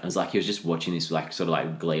together, and it was like he was just watching this like sort of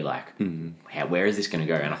like glee, like where is this going to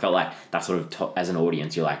go? And I felt like that sort of as an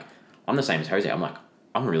audience, you're like, I'm the same as Jose. I'm like,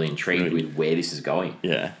 I'm really intrigued with where this is going.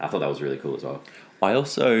 Yeah. I thought that was really cool as well. I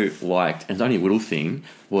also liked, and it's only a little thing,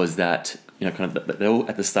 was that, kind of, they all,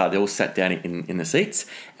 at the start, they all sat down in the seats,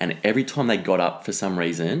 and every time they got up for some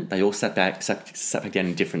reason, they all sat back down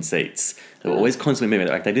in different seats. They were always constantly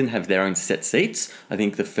moving. Like, they didn't have their own set seats. I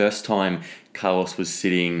think the first time Carlos was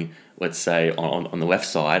sitting, let's say, on the left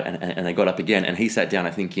side, and they got up again, and he sat down,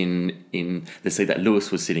 I think, in the seat that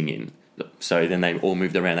Lewis was sitting in. So then they all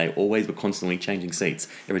moved around. They always were constantly changing seats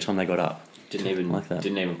every time they got up. Didn't even like that.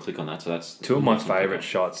 Didn't even click on that. So that's Two of my favourite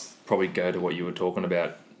shots probably go to what you were talking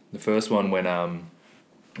about. The first one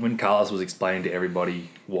when Carlos was explaining to everybody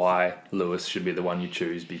why Lewis should be the one you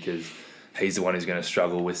choose because he's the one who's going to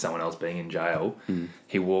struggle with someone else being in jail.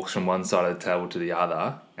 He walks from one side of the table to the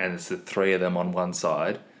other, and it's the three of them on one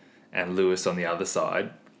side and Lewis on the other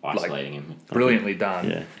side. isolating him. Brilliantly done.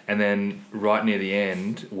 Yeah. And then right near the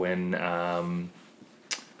end, when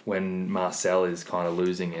Marcel is kind of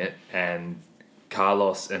losing it, and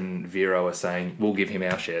Carlos and Vero are saying, we'll give him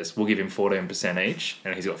our shares. We'll give him 14% each,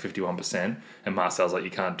 and he's got 51%. And Marcel's like, you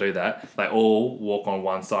can't do that. They all walk on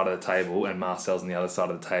one side of the table, and Marcel's on the other side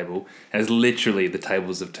of the table. And it's literally the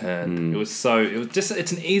tables have turned. It's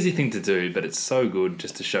an easy thing to do, but it's so good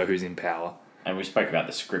just to show who's in power. And we spoke about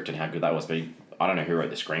the script and how good that was, but I don't know who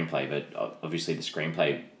wrote the screenplay, but obviously the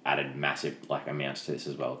screenplay added massive amounts to this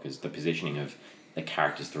as well, because the positioning of the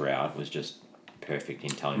characters throughout was just perfect in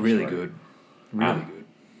telling the Really story. good. Really good.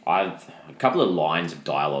 A couple of lines of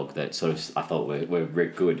dialogue that sort of I thought were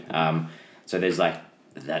good. So there's like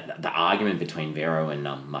the argument between Vero and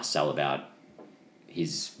Marcel about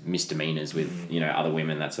his misdemeanors with other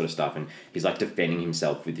women, that sort of stuff, and he's like defending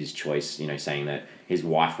himself with his choice, saying that his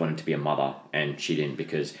wife wanted to be a mother and she didn't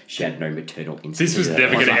because she had no maternal instinct. This was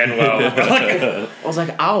never going to end well. I was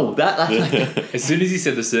like, oh, that. As soon as he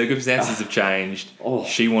said the circumstances have changed,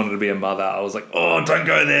 she wanted to be a mother, I was like, oh, don't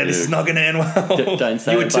go there. This is not going to end well. Don't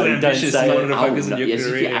say you were it, too buddy, don't ambitious. say You it. wanted to focus on your yes, if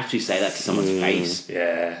you career. actually say that to someone's face,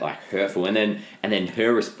 Yeah. like hurtful, and then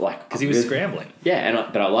her Because he was scrambling. Yeah,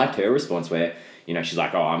 but I liked her response where she's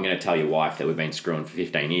like, oh, I'm going to tell your wife that we've been screwing for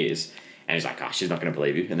 15 years. And he's like, she's not going to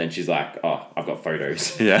believe you. And then she's like, I've got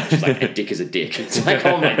photos. Yeah. She's like, a dick is a dick. It's like,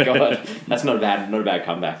 oh my God. That's not a bad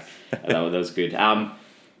comeback. That was good.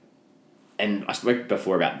 And I spoke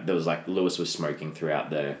before about, there was like, Lewis was smoking throughout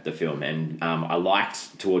the film. And I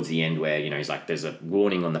liked towards the end where, he's like, there's a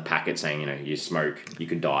warning on the packet saying, you smoke, you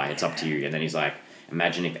could die. It's up to you. And then he's like,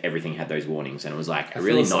 imagine if everything had those warnings. And it was like a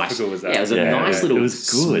really nice, was that? it was a nice little it was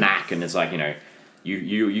good. smack. And it's like,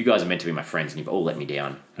 you guys are meant to be my friends and you've all let me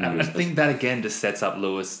down. And I think that again just sets up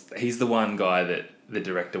Lewis. He's the one guy that the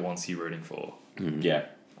director wants you rooting for. Yeah,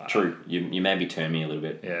 true. You maybe turn me a little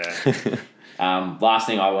bit. Yeah. Last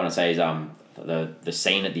thing I want to say is the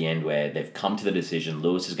scene at the end where they've come to the decision.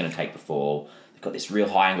 Lewis is going to take the fall. They've got this real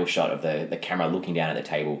high angle shot of the camera looking down at the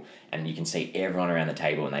table, and you can see everyone around the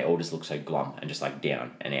table, and they all just look so glum and just like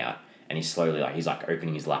down and out. And he's slowly he's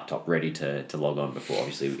opening his laptop, ready to log on before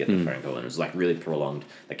obviously we get the phone call. And it was like really prolonged.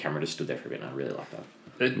 The camera just stood there for a bit, and I really liked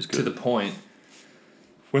that. To the point,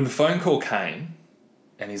 when the phone call came,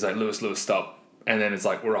 and he's like, Lewis, stop. And then it's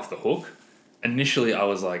like, we're off the hook. Initially, I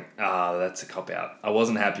was like, that's a cop-out. I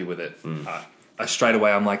wasn't happy with it. I straight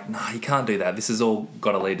away, I'm like, nah, you can't do that. This has all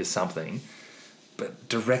got to lead to something. But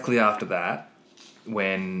directly after that,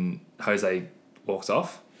 when Jose walks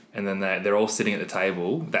off, and then they're all sitting at the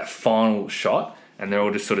table, that final shot, and they're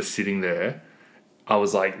all just sort of sitting there, I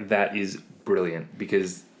was like, that is brilliant.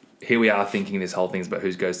 Because here we are thinking this whole thing's about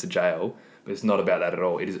who goes to jail, but it's not about that at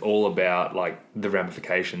all. It is all about like the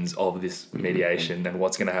ramifications of this mediation and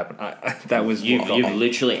what's going to happen. That was You've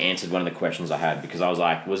literally answered one of the questions I had, because I was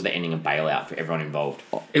like, was the ending a bailout for everyone involved?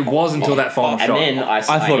 It was until that final shot. And then I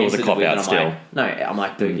thought it was a answered cop-out and still. I'm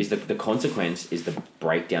like, the consequence is the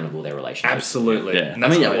breakdown of all their relationship. Absolutely. Yeah. And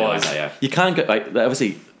that's what it was. Yeah. You can't go,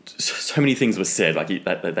 obviously, so many things were said,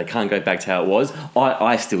 that they can't go back to how it was.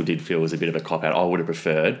 I still did feel it was a bit of a cop-out. I would have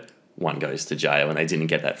preferred one goes to jail and they didn't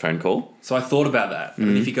get that phone call. So I thought about that. I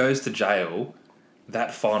mean, if he goes to jail,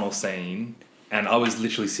 that final scene, and I was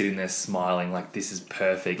literally sitting there smiling like, this is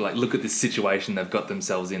perfect. Like, look at this situation they've got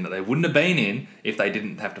themselves in that they wouldn't have been in if they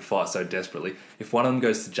didn't have to fight so desperately. If one of them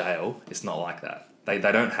goes to jail, it's not like that. They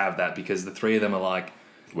don't have that, because the three of them are like,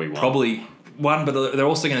 We won. probably one, but they're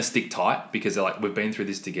also going to stick tight because they're like, we've been through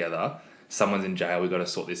this together. Someone's in jail. We've got to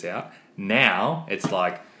sort this out. Now it's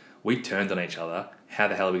like, we turned on each other. How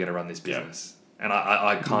the hell are we going to run this business? Yeah. And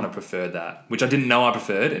I kind of preferred that, which I didn't know I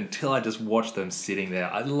preferred until I just watched them sitting there.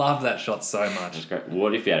 I love that shot so much. That's great.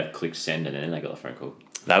 What if you had clicked send and then they got the phone call?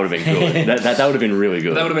 That would have been good. that would have been really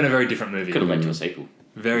good. That would have been a very different movie. Could have led to a sequel.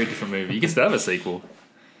 Very different movie. You can still have a sequel.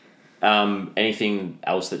 Anything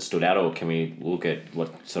else that stood out, or can we look at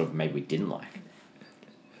what sort of maybe we didn't like?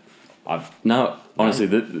 No, honestly,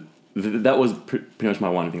 that was pretty much my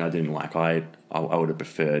one thing I didn't like. I would have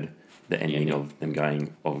preferred the ending of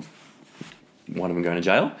one of them going to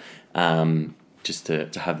jail, just to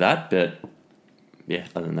have that. But yeah,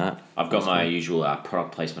 other than that, I've got my usual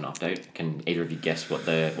product placement update. Can either of you guess what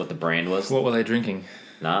the brand was? What were they drinking?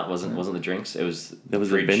 No, it wasn't the drinks. It was There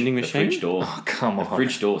was a vending machine? The fridge door. Oh, come on. The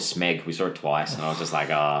fridge door, Smeg. We saw it twice, and I was just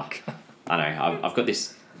like, I know. I've got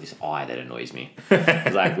this eye that annoys me.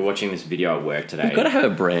 It's like, we're watching this video at work today. you've got to have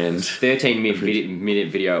a brand.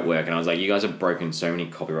 13-minute video at work, and I was like, you guys have broken so many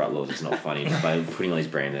copyright laws, it's not funny by putting all these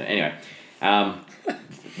brands in it. Anyway,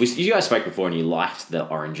 you guys spoke before and you liked the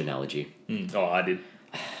orange analogy. Oh, I did.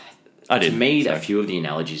 To me, a few of the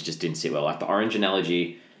analogies just didn't sit well. Like the orange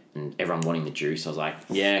analogy and everyone wanting the juice, I was like,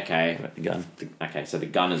 yeah, okay. The gun. So the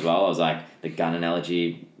gun as well, I was like, the gun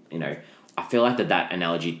analogy, I feel like that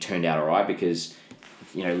analogy turned out all right, because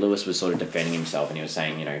Lewis was sort of defending himself, and he was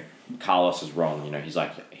saying, Carlos is wrong. He's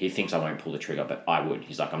like, he thinks I won't pull the trigger, but I would.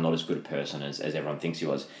 He's like, I'm not as good a person as everyone thinks he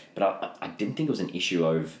was. But I didn't think it was an issue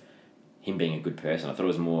of him being a good person. I thought it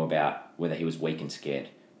was more about whether he was weak and scared,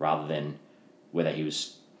 rather than whether he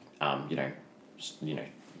was, bad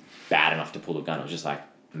enough to pull the gun. It was just like,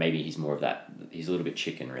 maybe he's more of that. He's a little bit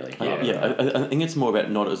chicken, really. I think it's more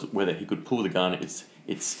about not as whether he could pull the gun.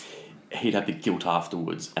 It's he'd have the guilt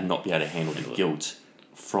afterwards and not be able to handle the guilt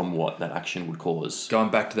from what that action would cause. Going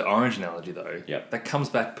back to the orange analogy, though, Yep. that comes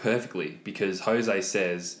back perfectly, because Jose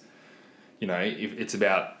says, if it's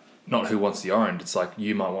about not who wants the orange, it's like,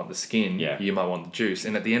 you might want the skin, you might want the juice.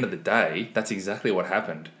 And at the end of the day, that's exactly what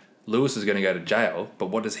happened. Lewis is going to go to jail, but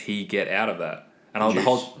what does he get out of that? And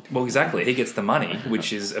exactly, he gets the money,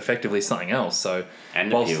 which is effectively something else. So,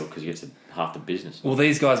 And the peel, because he gets half the business. Well,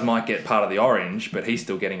 these guys might get part of the orange, but he's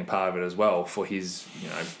still getting a part of it as well for his,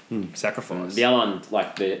 sacrifice. The other one,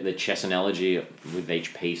 like the chess analogy with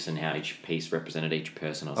each piece and how each piece represented each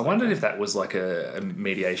person. I wondered if that was like a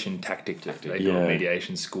mediation tactic. They call it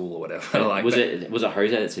mediation school or whatever. Was it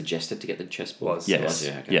Jose that suggested to get the chessboard? Was. Yes.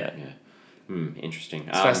 Yeah. Interesting.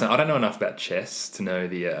 It's fascinating. I don't know enough about chess to know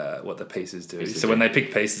the what the pieces do. So when they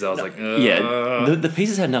picked pieces, I was like, Yeah, the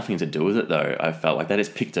pieces had nothing to do with it, though. I felt like they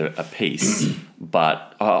just picked a piece,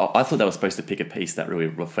 but I thought they were supposed to pick a piece that really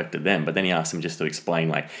reflected them. But then he asked them just to explain,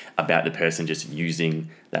 like, about the person just using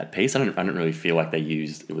that piece. I don't really feel like they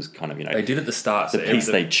used. It was kind of, they did at the start. The piece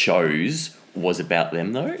they chose was about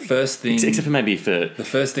them, though. First thing, except for maybe for the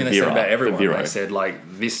first thing they said about everyone, they said like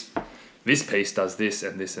this piece does this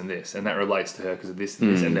and this and this, and that relates to her because of this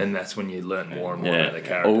and this, and then that's when you learn more and more about the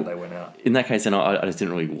character they went out. In that case, then I just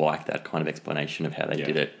didn't really like that kind of explanation of how they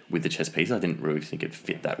did it with the chess pieces. I didn't really think it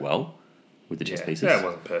fit that well with the chess pieces. Yeah, it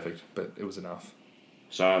wasn't perfect, but it was enough.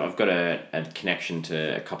 So I've got a connection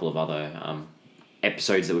to a couple of other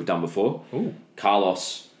episodes that we've done before. Ooh.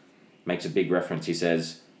 Carlos makes a big reference. He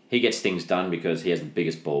says he gets things done because he has the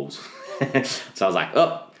biggest balls. So I was like,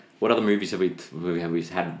 oh, what other movies have we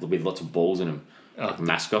had with lots of balls in them? Like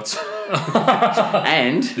mascots.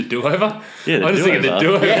 And the do-over? Yeah, I was thinking the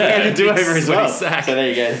do-over. Yeah, the do-over as well. Sack. So there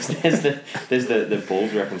you go. There's the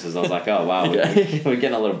balls references. I was like, oh wow, we're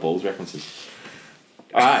getting a lot of balls references.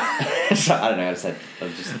 All right. So, I don't know how to say it. I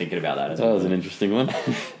was just thinking about that. That was an interesting one.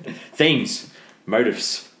 Themes,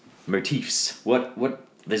 motifs. What?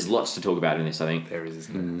 There's lots to talk about in this, I think. There is,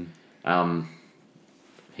 isn't there?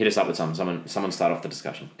 Hit us up with someone start off the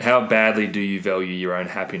discussion. How badly do you value your own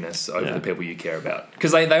happiness over the people you care about?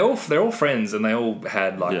 Because they're all friends and they all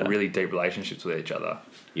had really deep relationships with each other.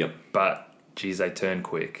 Yep. But geez, they turn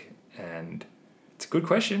quick, and it's a good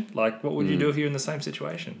question. Like, what would you do if you're in the same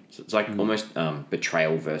situation? So it's like almost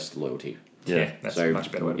betrayal versus loyalty. Yeah, that's a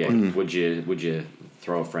much better way to put it. Would you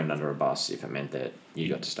throw a friend under a bus if it meant that you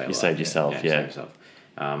got to stay alive? You saved yourself. Save yourself.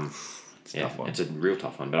 It's a tough one. It's a real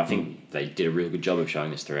tough one, but I think they did a really good job of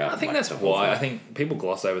showing this throughout. I think that's why. I think people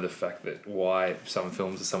gloss over the fact that why some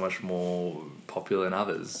films are so much more popular than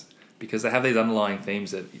others, because they have these underlying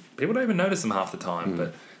themes that people don't even notice them half the time.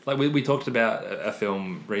 But like we talked about a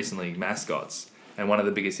film recently, Mascots, and one of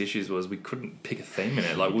the biggest issues was we couldn't pick a theme in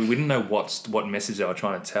it. Like we didn't know what message they were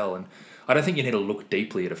trying to tell, and I don't think you need to look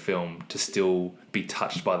deeply at a film to still be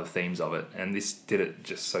touched by the themes of it. And this did it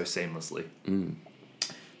just so seamlessly.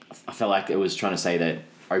 I felt like it was trying to say that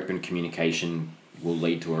open communication will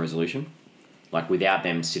lead to a resolution. Like without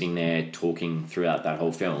them sitting there talking throughout that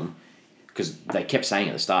whole film, because they kept saying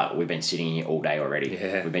at the start, we've been sitting here all day already.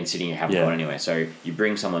 Yeah. We've been sitting here, haven't gone anywhere. So you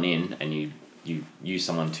bring someone in and you use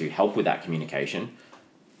someone to help with that communication.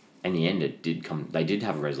 In the end, they did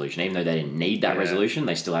have a resolution. Even though they didn't need that resolution,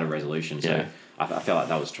 they still had a resolution. So I felt like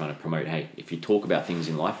that was trying to promote, hey, if you talk about things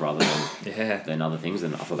in life rather than other things,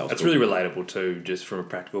 then I thought that was That's cool. really relatable too, just from a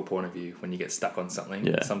practical point of view. When you get stuck on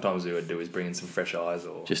something, sometimes what we would do is bring in some fresh eyes,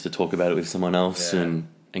 or just to talk about it with someone else and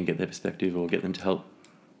get their perspective, or get them to help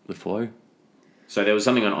the flow. So there was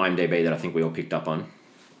something on IMDb that I think we all picked up on.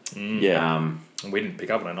 we didn't pick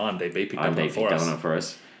up on it. IMDb picked up on it for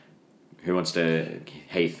us. Who wants to?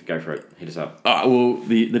 Heath, go for it. Hit us up. Well,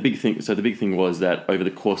 the big thing. So the big thing was that over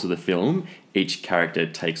the course of the film, each character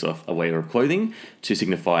takes off a layer of clothing to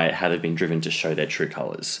signify how they've been driven to show their true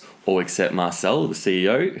colours. All except Marcel, the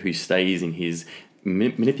CEO, who stays in his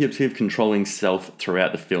manipulative, controlling self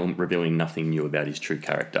throughout the film, revealing nothing new about his true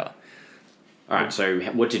character. All right. So,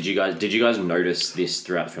 what did you guys notice this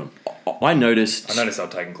throughout the film? I noticed I'm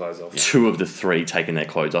taking clothes off. 2 of the 3 taking their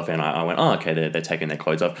clothes off, and I went, oh, okay, they're taking their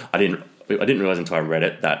clothes off. I didn't realize until I read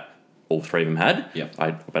it that all 3 of them had. Yep.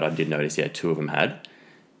 But I did notice, 2 of them had.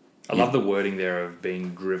 I love the wording there of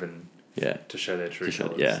being driven. Yeah. To show their true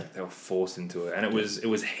colours. Yeah. They were forced into it. And it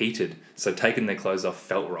was heated. So taking their clothes off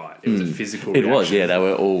felt right. It was a physical reaction. It was, they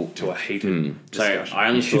were all... To a heated discussion. So I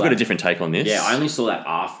only saw You've got a different take on this. Yeah, I only saw that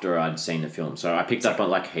after I'd seen the film. So I picked up on,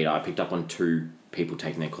 like Heater, I picked up on 2 people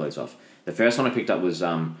taking their clothes off. The first one I picked up was...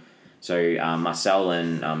 Marcel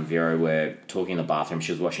and Vero were talking in the bathroom.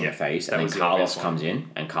 She was washing her face, and then Carlos comes in,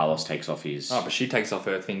 and Carlos takes off his... Oh, but she takes off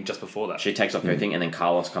her thing just before that. She takes off her thing, and then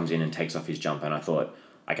Carlos comes in and takes off his jumper, and I thought,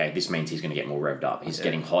 okay, this means he's going to get more revved up. He's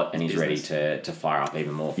getting hot, and he's ready to fire up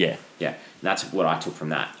even more. Yeah. Yeah. That's what I took from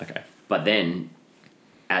that. Okay. But then,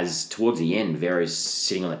 as towards the end, Vera's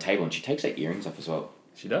sitting on the table, and she takes her earrings off as well.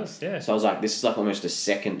 She does, yeah. So I was like, this is like almost a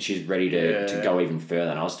second. She's ready to go even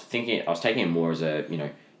further. And I was taking it more as a,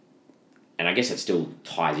 and I guess it still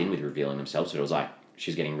ties in with revealing themselves. So it was like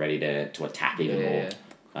she's getting ready to attack even more.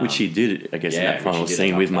 Which she did, I guess, in that final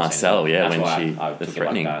scene with Marcel, That's when why she I the took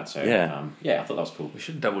threatening. It like that. So, I thought that was cool. We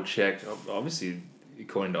should double check. Obviously,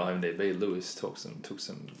 according to IMDb, Lewis took some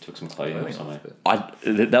clothing off somewhere.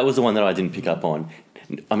 That was the one that I didn't pick up on.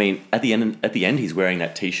 I mean, at the end, he's wearing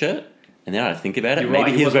that T-shirt, and then I think about it.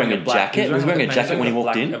 Maybe he was wearing a jacket. He was wearing a jacket when he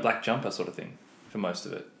walked in. A black jumper sort of thing for most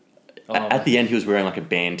of it. At the end, he was wearing like a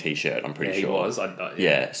band T-shirt. I'm pretty Yeah, sure. he was.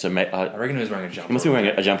 Yeah. So I reckon he was wearing a jumper. he must be wearing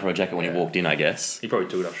a jumper or a jacket when he walked in, I guess. He probably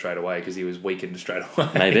took it off straight away because he was weakened straight away.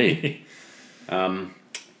 Maybe.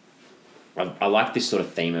 I like this sort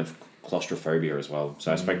of theme of claustrophobia as well.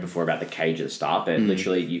 So I spoke before about the cage at the start, but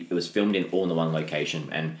literally it was filmed in all in the one location,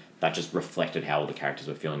 and that just reflected how all the characters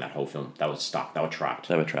were feeling that whole film. They were stuck. They were trapped.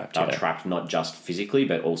 They were trapped. They were Yeah. trapped not just physically,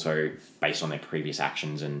 but also based on their previous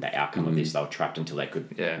actions and the outcome of this. They were trapped until they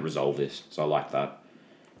could resolve this. So I like that.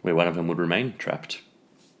 Where one of them would remain trapped.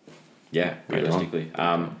 Yeah, Right realistically.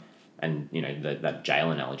 And, you know, that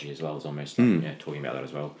jail analogy as well is almost talking about that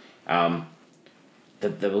as well.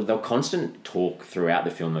 The constant talk throughout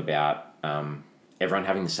the film about everyone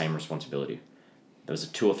having the same responsibility. There was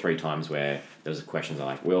 2 or 3 times where there was questions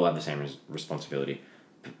like, we all have the same responsibility.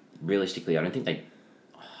 But realistically, I don't think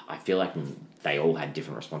I feel like they all had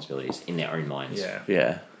different responsibilities in their own minds. Yeah.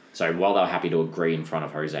 Yeah. So while they were happy to agree in front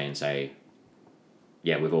of Jose and say,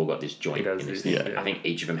 yeah, we've all got this joint He does in this this, thing, yeah. I think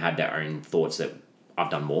each of them had their own thoughts that I've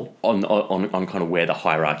done more. On kind of where the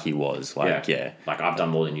hierarchy was. Like, yeah. Like, I've done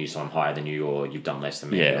more than you, so I'm higher than you, or you've done less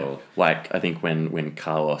than me. Yeah, Or, like I think when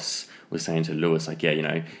Carlos was saying to Lewis, like, yeah, you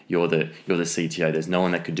know, you're the CTO. There's no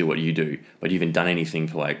one that could do what you do, but you haven't done anything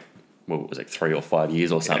for like, what was it, 3 or 5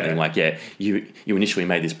 years or something. Yeah. Like, yeah, you initially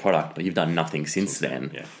made this product, but you've done nothing since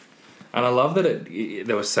then. yeah. And I love that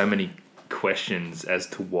there were so many questions as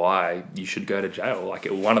to why you should go to jail. Like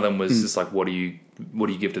one of them was just like, what do you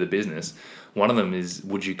give to the business? One of them is,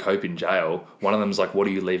 would you cope in jail? One of them is like, what are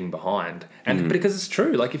you leaving behind? And because it's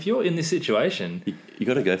true, like if you're in this situation, You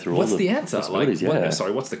got to go through what's all the answer? Like, possibilities, yeah.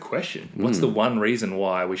 what's the question? What's the one reason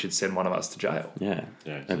why we should send one of us to jail? Yeah.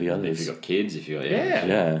 Yeah, Maybe if others. you've got kids, if you're... Yeah.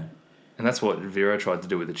 Yeah. And that's what Vera tried to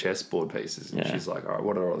do with the chessboard pieces. And Yeah. she's like, all right,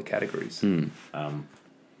 what are all the categories?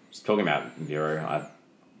 Talking about Vero,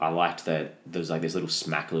 I liked that there was like this little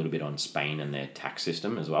smack a little bit on Spain and their tax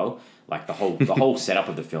system as well. Like the whole setup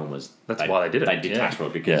of the film was That's why they did it, They did yeah. tax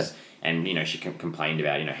fraud because, and you know, she complained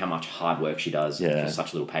about how much hard work she does Yeah. for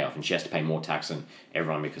such little payoff, and she has to pay more tax than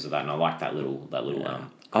everyone because of that. And I like that little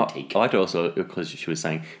I critique. liked it also because she was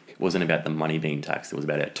saying it wasn't about the money being taxed; it was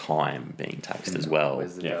about our time being taxed as well.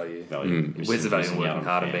 Where's the value? value. Where's the value in Missing out working on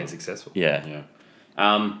hard and family. being successful? Yeah.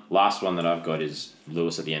 Yeah. Last one that I've got is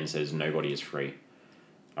Lewis at the end says nobody is free.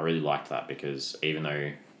 I really liked that because even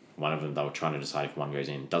though one of them they were trying to decide if one goes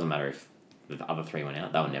in, it doesn't matter if the other 3 went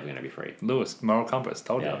out, they were never going to be free. Lewis, moral compass,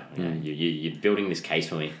 told Yeah, you. you're building this case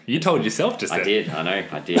for me. You told yourself just I then. did, I know,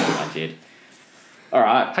 I did. All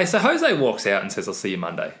right. Hey, so Jose walks out and says, I'll see you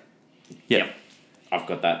Monday. Yeah. Yep. I've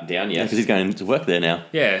got that down, yes. Because he's going to work there now.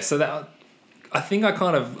 Yeah, so that I think I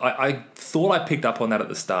thought I picked up on that at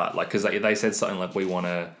the start, like because they said something like we want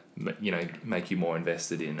to, make you more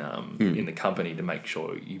invested in the company to make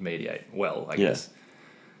sure you mediate well. I guess.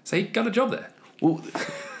 So he got a job there. Well,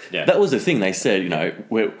 Yeah. that was the thing. They said,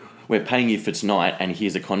 we're paying you for tonight, and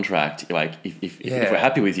here's a contract. Like, if we're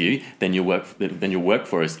happy with you, then you'll work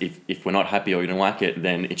for us. If we're not happy or you don't like it,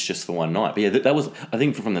 then it's just for one night. But yeah, that was, I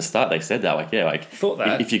think from the start they said that. Thought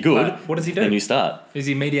that. if you're good, But what does he do? Then you start. Does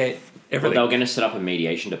he mediate Well, everything? they were going to set up a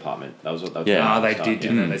mediation department. That was what they were Yeah. trying to they start, did, yeah.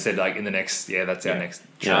 didn't they? They said like in the next, that's our next.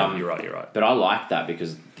 Yeah. You're right. But I like that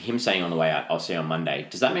because him saying on the way out, I'll see you on Monday,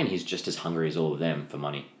 does that mean he's just as hungry as all of them for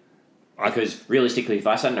money? Because realistically, if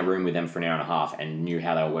I sat in a room with them for an hour and a half and knew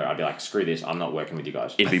how they were, I'd be like, screw this, I'm not working with you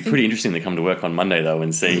guys. It'd be pretty interesting to come to work on Monday though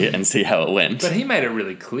and see how it went. But he made it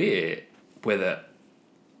really clear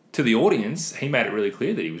to the audience, he made it really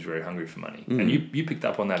clear that he was very hungry for money, and you picked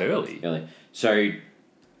up on that early. Really. So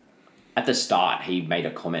at the start, he made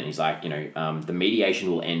a comment. He's like, the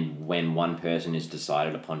mediation will end when one person is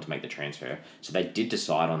decided upon to make the transfer. So they did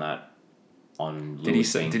decide on that. Did he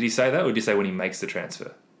say that, or did he say when he makes the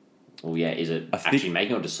transfer? Well, yeah. Is it think- actually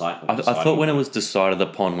making or decide? I thought when it was decided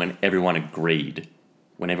upon when everyone agreed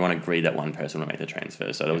that one person would make the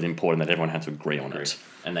transfer. So it was important that everyone had to agree on it.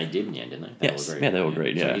 And they did in the end, didn't they? Yes. Yeah, they all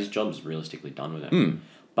agreed, So yeah. his job's realistically done with it.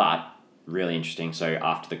 But really interesting. So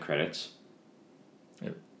after the credits,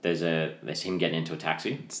 Yep. there's him getting into a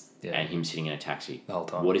taxi Yeah. and him sitting in a taxi The whole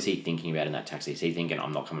time. What is he thinking about in that taxi? Is he thinking,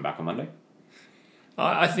 I'm not coming back on Monday?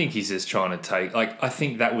 I think he's just trying to I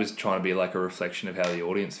think that was trying to be like a reflection of how the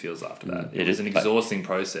audience feels after that. It was an exhausting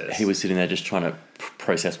process. He was sitting there just trying to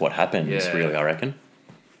process what happened. Yeah. Really, I reckon.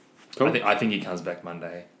 Cool. I think he comes back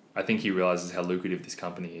Monday. I think he realizes how lucrative this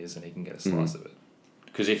company is, and he can get a slice of it.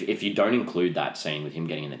 Because if you don't include that scene with him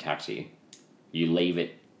getting in the taxi, you leave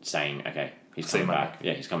it saying, okay, he's See you coming Monday. back.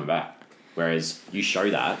 Yeah, he's coming back. Whereas you show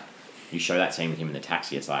that scene with him in the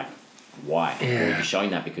taxi, it's like, why? Yeah. Well, you're showing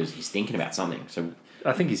that because he's thinking about something. So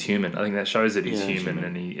I think he's human. I think that shows that he's Yeah, human,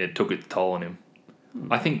 human. and it took its toll on him.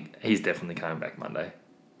 I think he's definitely coming back Monday.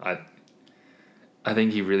 I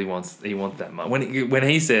think he really wants that money. When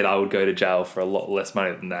he said I would go to jail for a lot less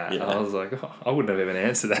money than that, Yeah. I was like, I wouldn't have even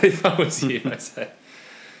answered that if I was you. I say.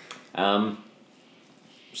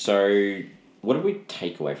 So, what did we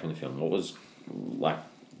take away from the film? What was like?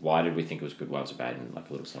 Why did we think it was good? Why was it bad? And like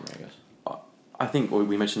a little summary, I guess. I think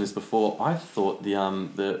we mentioned this before. I thought the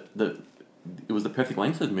it was the perfect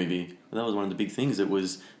length of the movie. That was one of the big things. It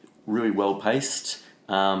was really well paced.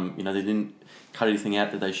 They didn't cut anything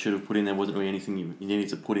out that they should have put in. There wasn't really anything you needed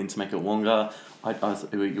to put in to make it longer. I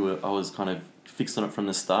was kind of fixed on it from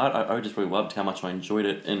the start. I just really loved how much I enjoyed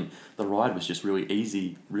it, and the ride was just really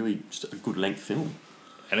easy, really just a good length film.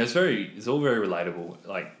 And it's all very relatable.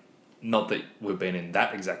 Like, not that we've been in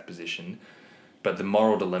that exact position, but the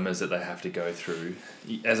moral dilemmas that they have to go through.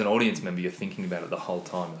 As an audience member, you're thinking about it the whole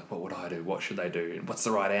time. Like, what would I do? What should they do? And what's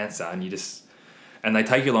the right answer? And they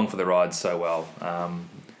take you along for the ride so well.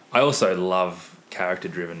 I also love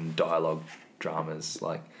character-driven dialogue dramas.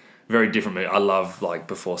 Like, very different movie. I love like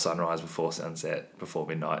Before Sunrise, Before Sunset, Before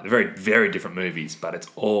Midnight. They're very, very different movies, but it's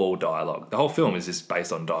all dialogue. The whole film is just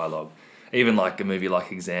based on dialogue. Even like a movie like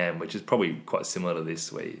Exam, which is probably quite similar to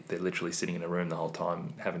this, where they're literally sitting in a room the whole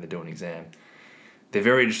time having to do an exam. They're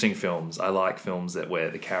very interesting films. I like films where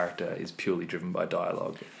the character is purely driven by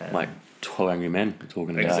dialogue. Like 12 Angry Men, we're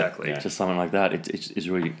talking about. Exactly. Yeah. Just something like that. It's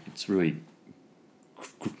really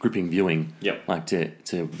gripping viewing. Yep. Like to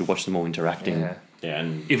watch them all interacting. Yeah. Yeah,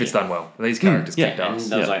 and If it's done well, these characters Yeah, kicked and ass.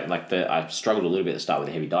 there was I struggled a little bit at the start with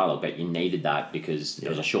the heavy dialogue, but you needed that because it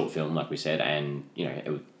was Yeah. a short film, like we said, and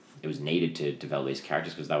it was needed to develop these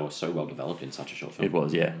characters because they were so well developed in such a short film. It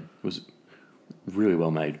was, yeah. It was really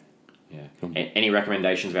well made. Yeah. Film. Any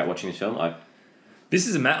recommendations about watching this film? This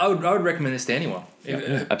is I would recommend this to anyone.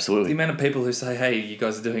 The Absolutely. amount of people who say, "Hey, you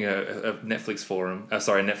guys are doing a Netflix forum,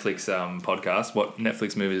 Netflix podcast. What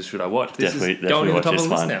Netflix movies should I watch?" This Definitely is going to the watch top of this the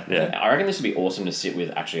list one. now. Yeah. I reckon this would be awesome to sit with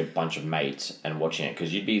actually a bunch of mates and watching it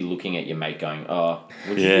because you'd be looking at your mate going, "Oh,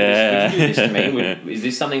 would you, Yeah. do this to me? Is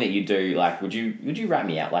this something that you do? Like, would you rat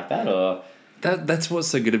me out like that or?" That's what's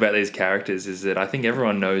so good about these characters is that I think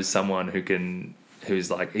everyone knows someone who's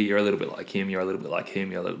like, you're a little bit like him, you're a little bit like him,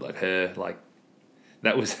 you're a little bit like her. Like,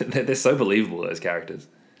 they're so believable, those characters.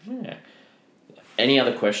 Yeah. Any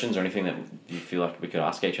other questions or anything that you feel like we could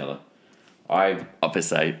ask each other? I per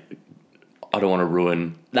se, I don't want to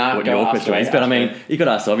ruin Nah, what go your ask question away, is, but I ask mean, away. you got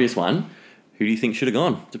to ask the obvious one. Who do you think should have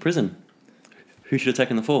gone to prison? Who should have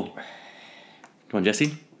taken the fall? Come on,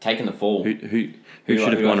 Jesse. taking the fall. Who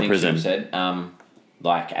should have gone to prison? Said,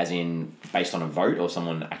 like as in based on a vote or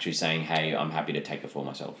someone actually saying, "Hey, I'm happy to take the fall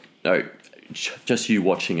myself." No, just you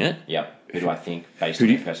watching it. Yep. Who do I think based Who on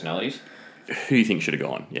do their personalities? Who do you think should have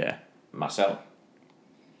gone? Yeah. Marcel.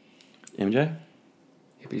 MJ? Yeah,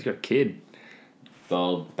 but he's got a kid.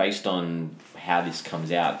 Well, based on how this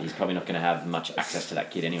comes out, he's probably not going to have much access to that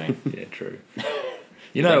kid anyway. Yeah, true.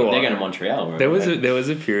 You know what? They're going to Montreal. There was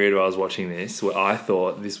a period where I was watching this where I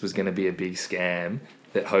thought this was going to be a big scam,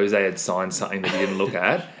 that Jose had signed something that he didn't look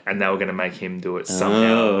at, and they were going to make him do it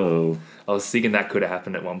somehow. Oh. I was thinking that could have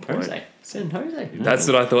happened at one point. Jose. Send Jose. That's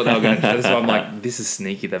what I thought they were going to. That's why I'm like, this is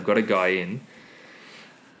sneaky. They've got a guy in.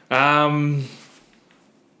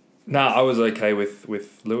 I was okay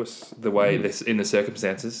with Lewis the way this in the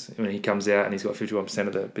circumstances when he comes out and he's got 51%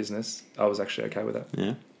 of the business. I was actually okay with that.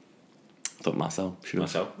 Yeah. I thought Marcel should have.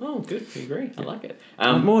 Marcel. Oh, good. You agree. I like it.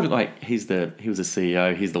 More like he was the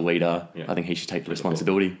CEO, he's the leader. Yeah. I think he should take the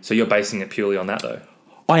responsibility. So you're basing it purely on that though.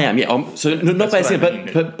 I am, yeah. So not That's based on what I it,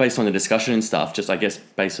 mean. but based on the discussion and stuff. Just I guess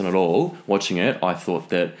based on it all, watching it, I thought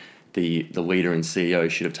that the leader and CEO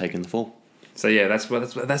should have taken the fall. So yeah, that's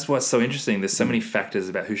what's so interesting. There's so many factors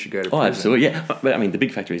about who should go to prison. Oh, absolutely, yeah. But I mean, the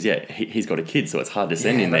big factor is he's got a kid, so it's hard to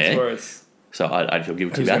send in that's there. where it's So I'd feel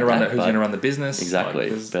guilty who's about going to run that. who's but- going to run the business Exactly,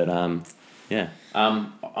 Like, but yeah. I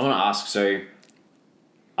want to ask, so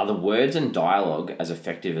are the words and dialogue as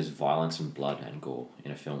effective as violence and blood and gore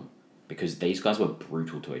in a film? Because these guys were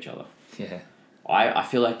brutal to each other. yeah. I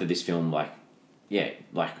feel like that this film, I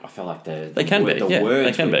feel like They can be, the yeah,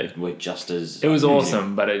 words they can were just as... It was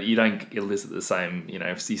awesome, but you don't elicit the same,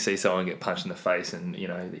 if you see someone get punched in the face and, you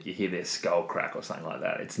hear their skull crack or something like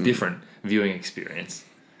that. It's a different viewing experience.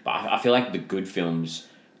 But I feel like the good films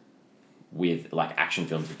with, action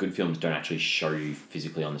films, the good films don't actually show you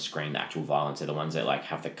physically on the screen the actual violence. They're the ones that,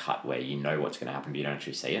 have the cut where you know what's going to happen, but you don't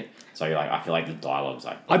actually see it. So, I feel like the dialogue's,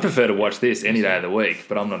 I prefer to watch this any day of the week,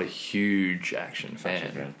 but I'm not a huge action fan.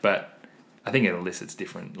 Action fan. But I think it elicits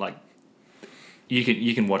different.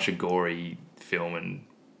 You can watch a gory film and,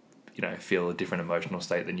 feel a different emotional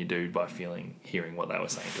state than you do by hearing what they were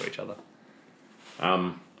saying to each other.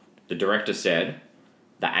 The director said,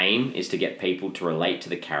 the aim is to get people to relate to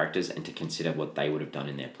the characters and to consider what they would have done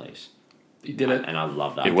in their place. He did it. And I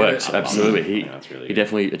love that. It works, I love absolutely. that. He, That's really he good.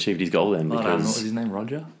 definitely achieved his goal then What was because... his name?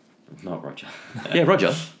 Roger? Not Roger. Yeah,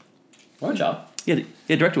 Roger. Roger? Yeah,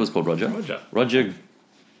 the director was called Roger. Roger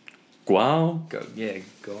Gual?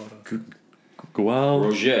 Gual?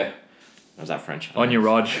 Roger. Was that French? On your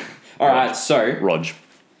Rog. All right, so Rog.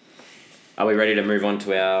 are we ready to move on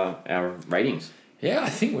to our ratings? Yeah, I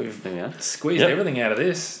think we've There we are. squeezed Yep. everything out of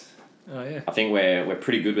this. Oh, yeah. I think we're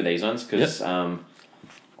pretty good with these ones because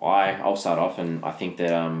I'll start off, and I think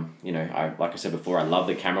that like I said before, I love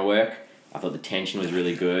the camera work. I thought the tension was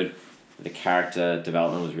really good, the character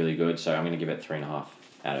development was really good. So I'm going to give it 3.5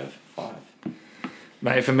 out of 5.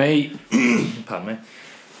 Mate, for me, pardon me.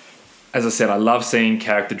 As I said, I love seeing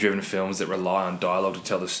character-driven films that rely on dialogue to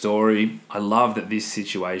tell the story. I love that this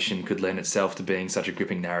situation could lend itself to being such a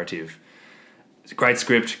gripping narrative. It's a great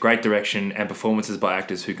script, great direction, and performances by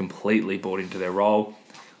actors who completely bought into their role.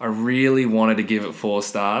 I really wanted to give it 4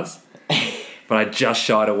 stars, but I just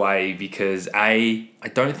shied away because A, I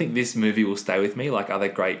don't think this movie will stay with me like other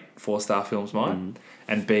great 4-star films might,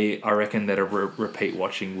 and B, I reckon that a repeat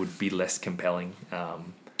watching would be less compelling.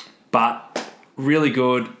 But really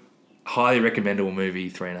good, highly recommendable movie,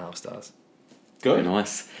 3.5 stars. Very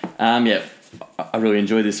nice. I really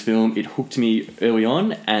enjoyed this film. It hooked me early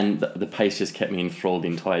on, and the pace just kept me enthralled the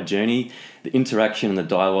entire journey. The interaction and the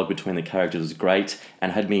dialogue between the characters was great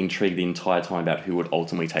and had me intrigued the entire time about who would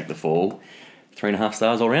ultimately take the fall. 3.5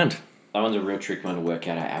 stars all round. That one's a real trick one to work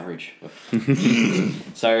out our average.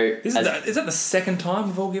 So Is that the second time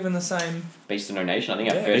we've all given the same? Beast of No Nation, I think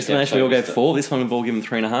our Yeah. first This one actually we all episode gave was 4. This one we've all given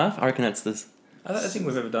 3.5. I reckon that's this. I don't think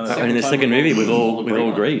we've ever done I mean, it. in the time second movie, we've all on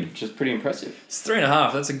it, agreed. which is pretty impressive. It's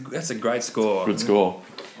 3.5. That's a great score. Good score.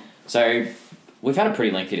 So we've had a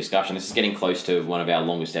pretty lengthy discussion. This is getting close to one of our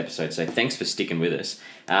longest episodes, so thanks for sticking with us.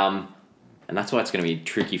 And that's why it's going to be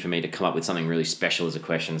tricky for me to come up with something really special as a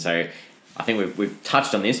question. So I think we've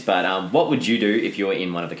touched on this, but what would you do if you were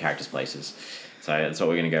in one of the characters' places? So that's what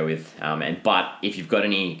we're going to go with. But if you've got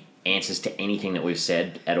any answers to anything that we've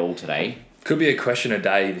said at all today, Could be a question a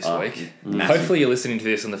day this week. massive. Hopefully you're listening to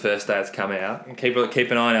this on the first day it's come out. And keep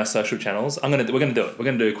an eye on our social channels. We're gonna do it. We're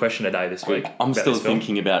gonna do a question a day this week. I'm about still this film.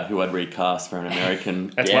 thinking about who I'd recast for an American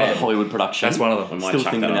That's one of them. Hollywood production. That's one of them. we might Still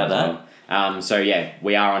chuck thinking that on about as well. So yeah,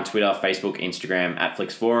 we are on Twitter, Facebook, Instagram at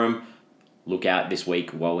Flix Forum. Look out this week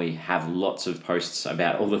while we have lots of posts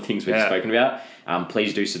about all the things we've spoken about.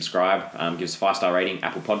 Please do subscribe. Give us a 5-star rating,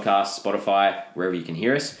 Apple Podcasts, Spotify, wherever you can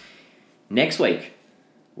hear us. Next week,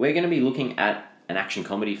 we're going to be looking at an action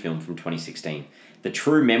comedy film from 2016, The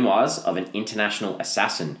True Memoirs of an International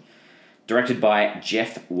Assassin, directed by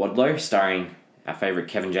Jeff Wadlow, starring our favourite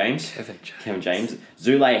Kevin James,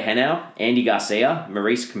 Zule Henao, Andy Garcia,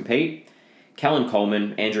 Maurice Compete, Callan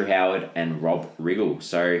Coleman, Andrew Howard, and Rob Riggle.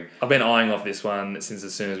 So I've been eyeing off this one since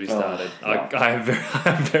as soon as we started. yeah.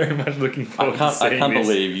 I'm very much looking forward to I seeing can't this.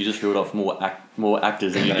 believe you just reeled off more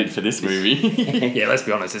actors than you did for this movie. Yeah, let's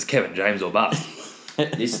be honest. It's Kevin James or bust.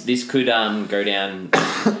 this could go down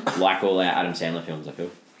like all our Adam Sandler films, I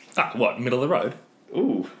feel. What? Middle of the road?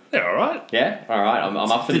 Ooh. They're all right. Yeah? All right. I'm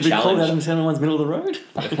up for Did the we call challenge. Adam Sandler one's middle of the road?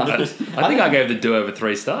 I think I gave the do-over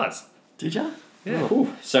 3 stars. Did ya? Yeah.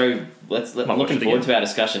 Ooh. So I'm watch looking it forward again. to our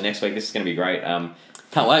discussion next week. This is going to be great.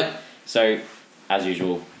 Can't wait. So, as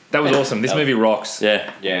usual, That was awesome. This movie rocks.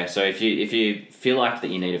 Yeah. yeah. So if you feel like that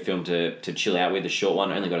you need a film to chill out with, a short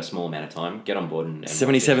one, only got a small amount of time, get on board and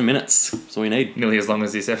 77 minutes. That's all we need. Nearly as long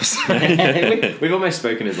as this episode. We've almost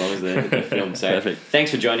spoken as long as the film. So Perfect. thanks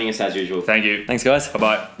for joining us as usual. Thank you. Thanks, guys.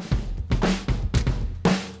 Bye-bye.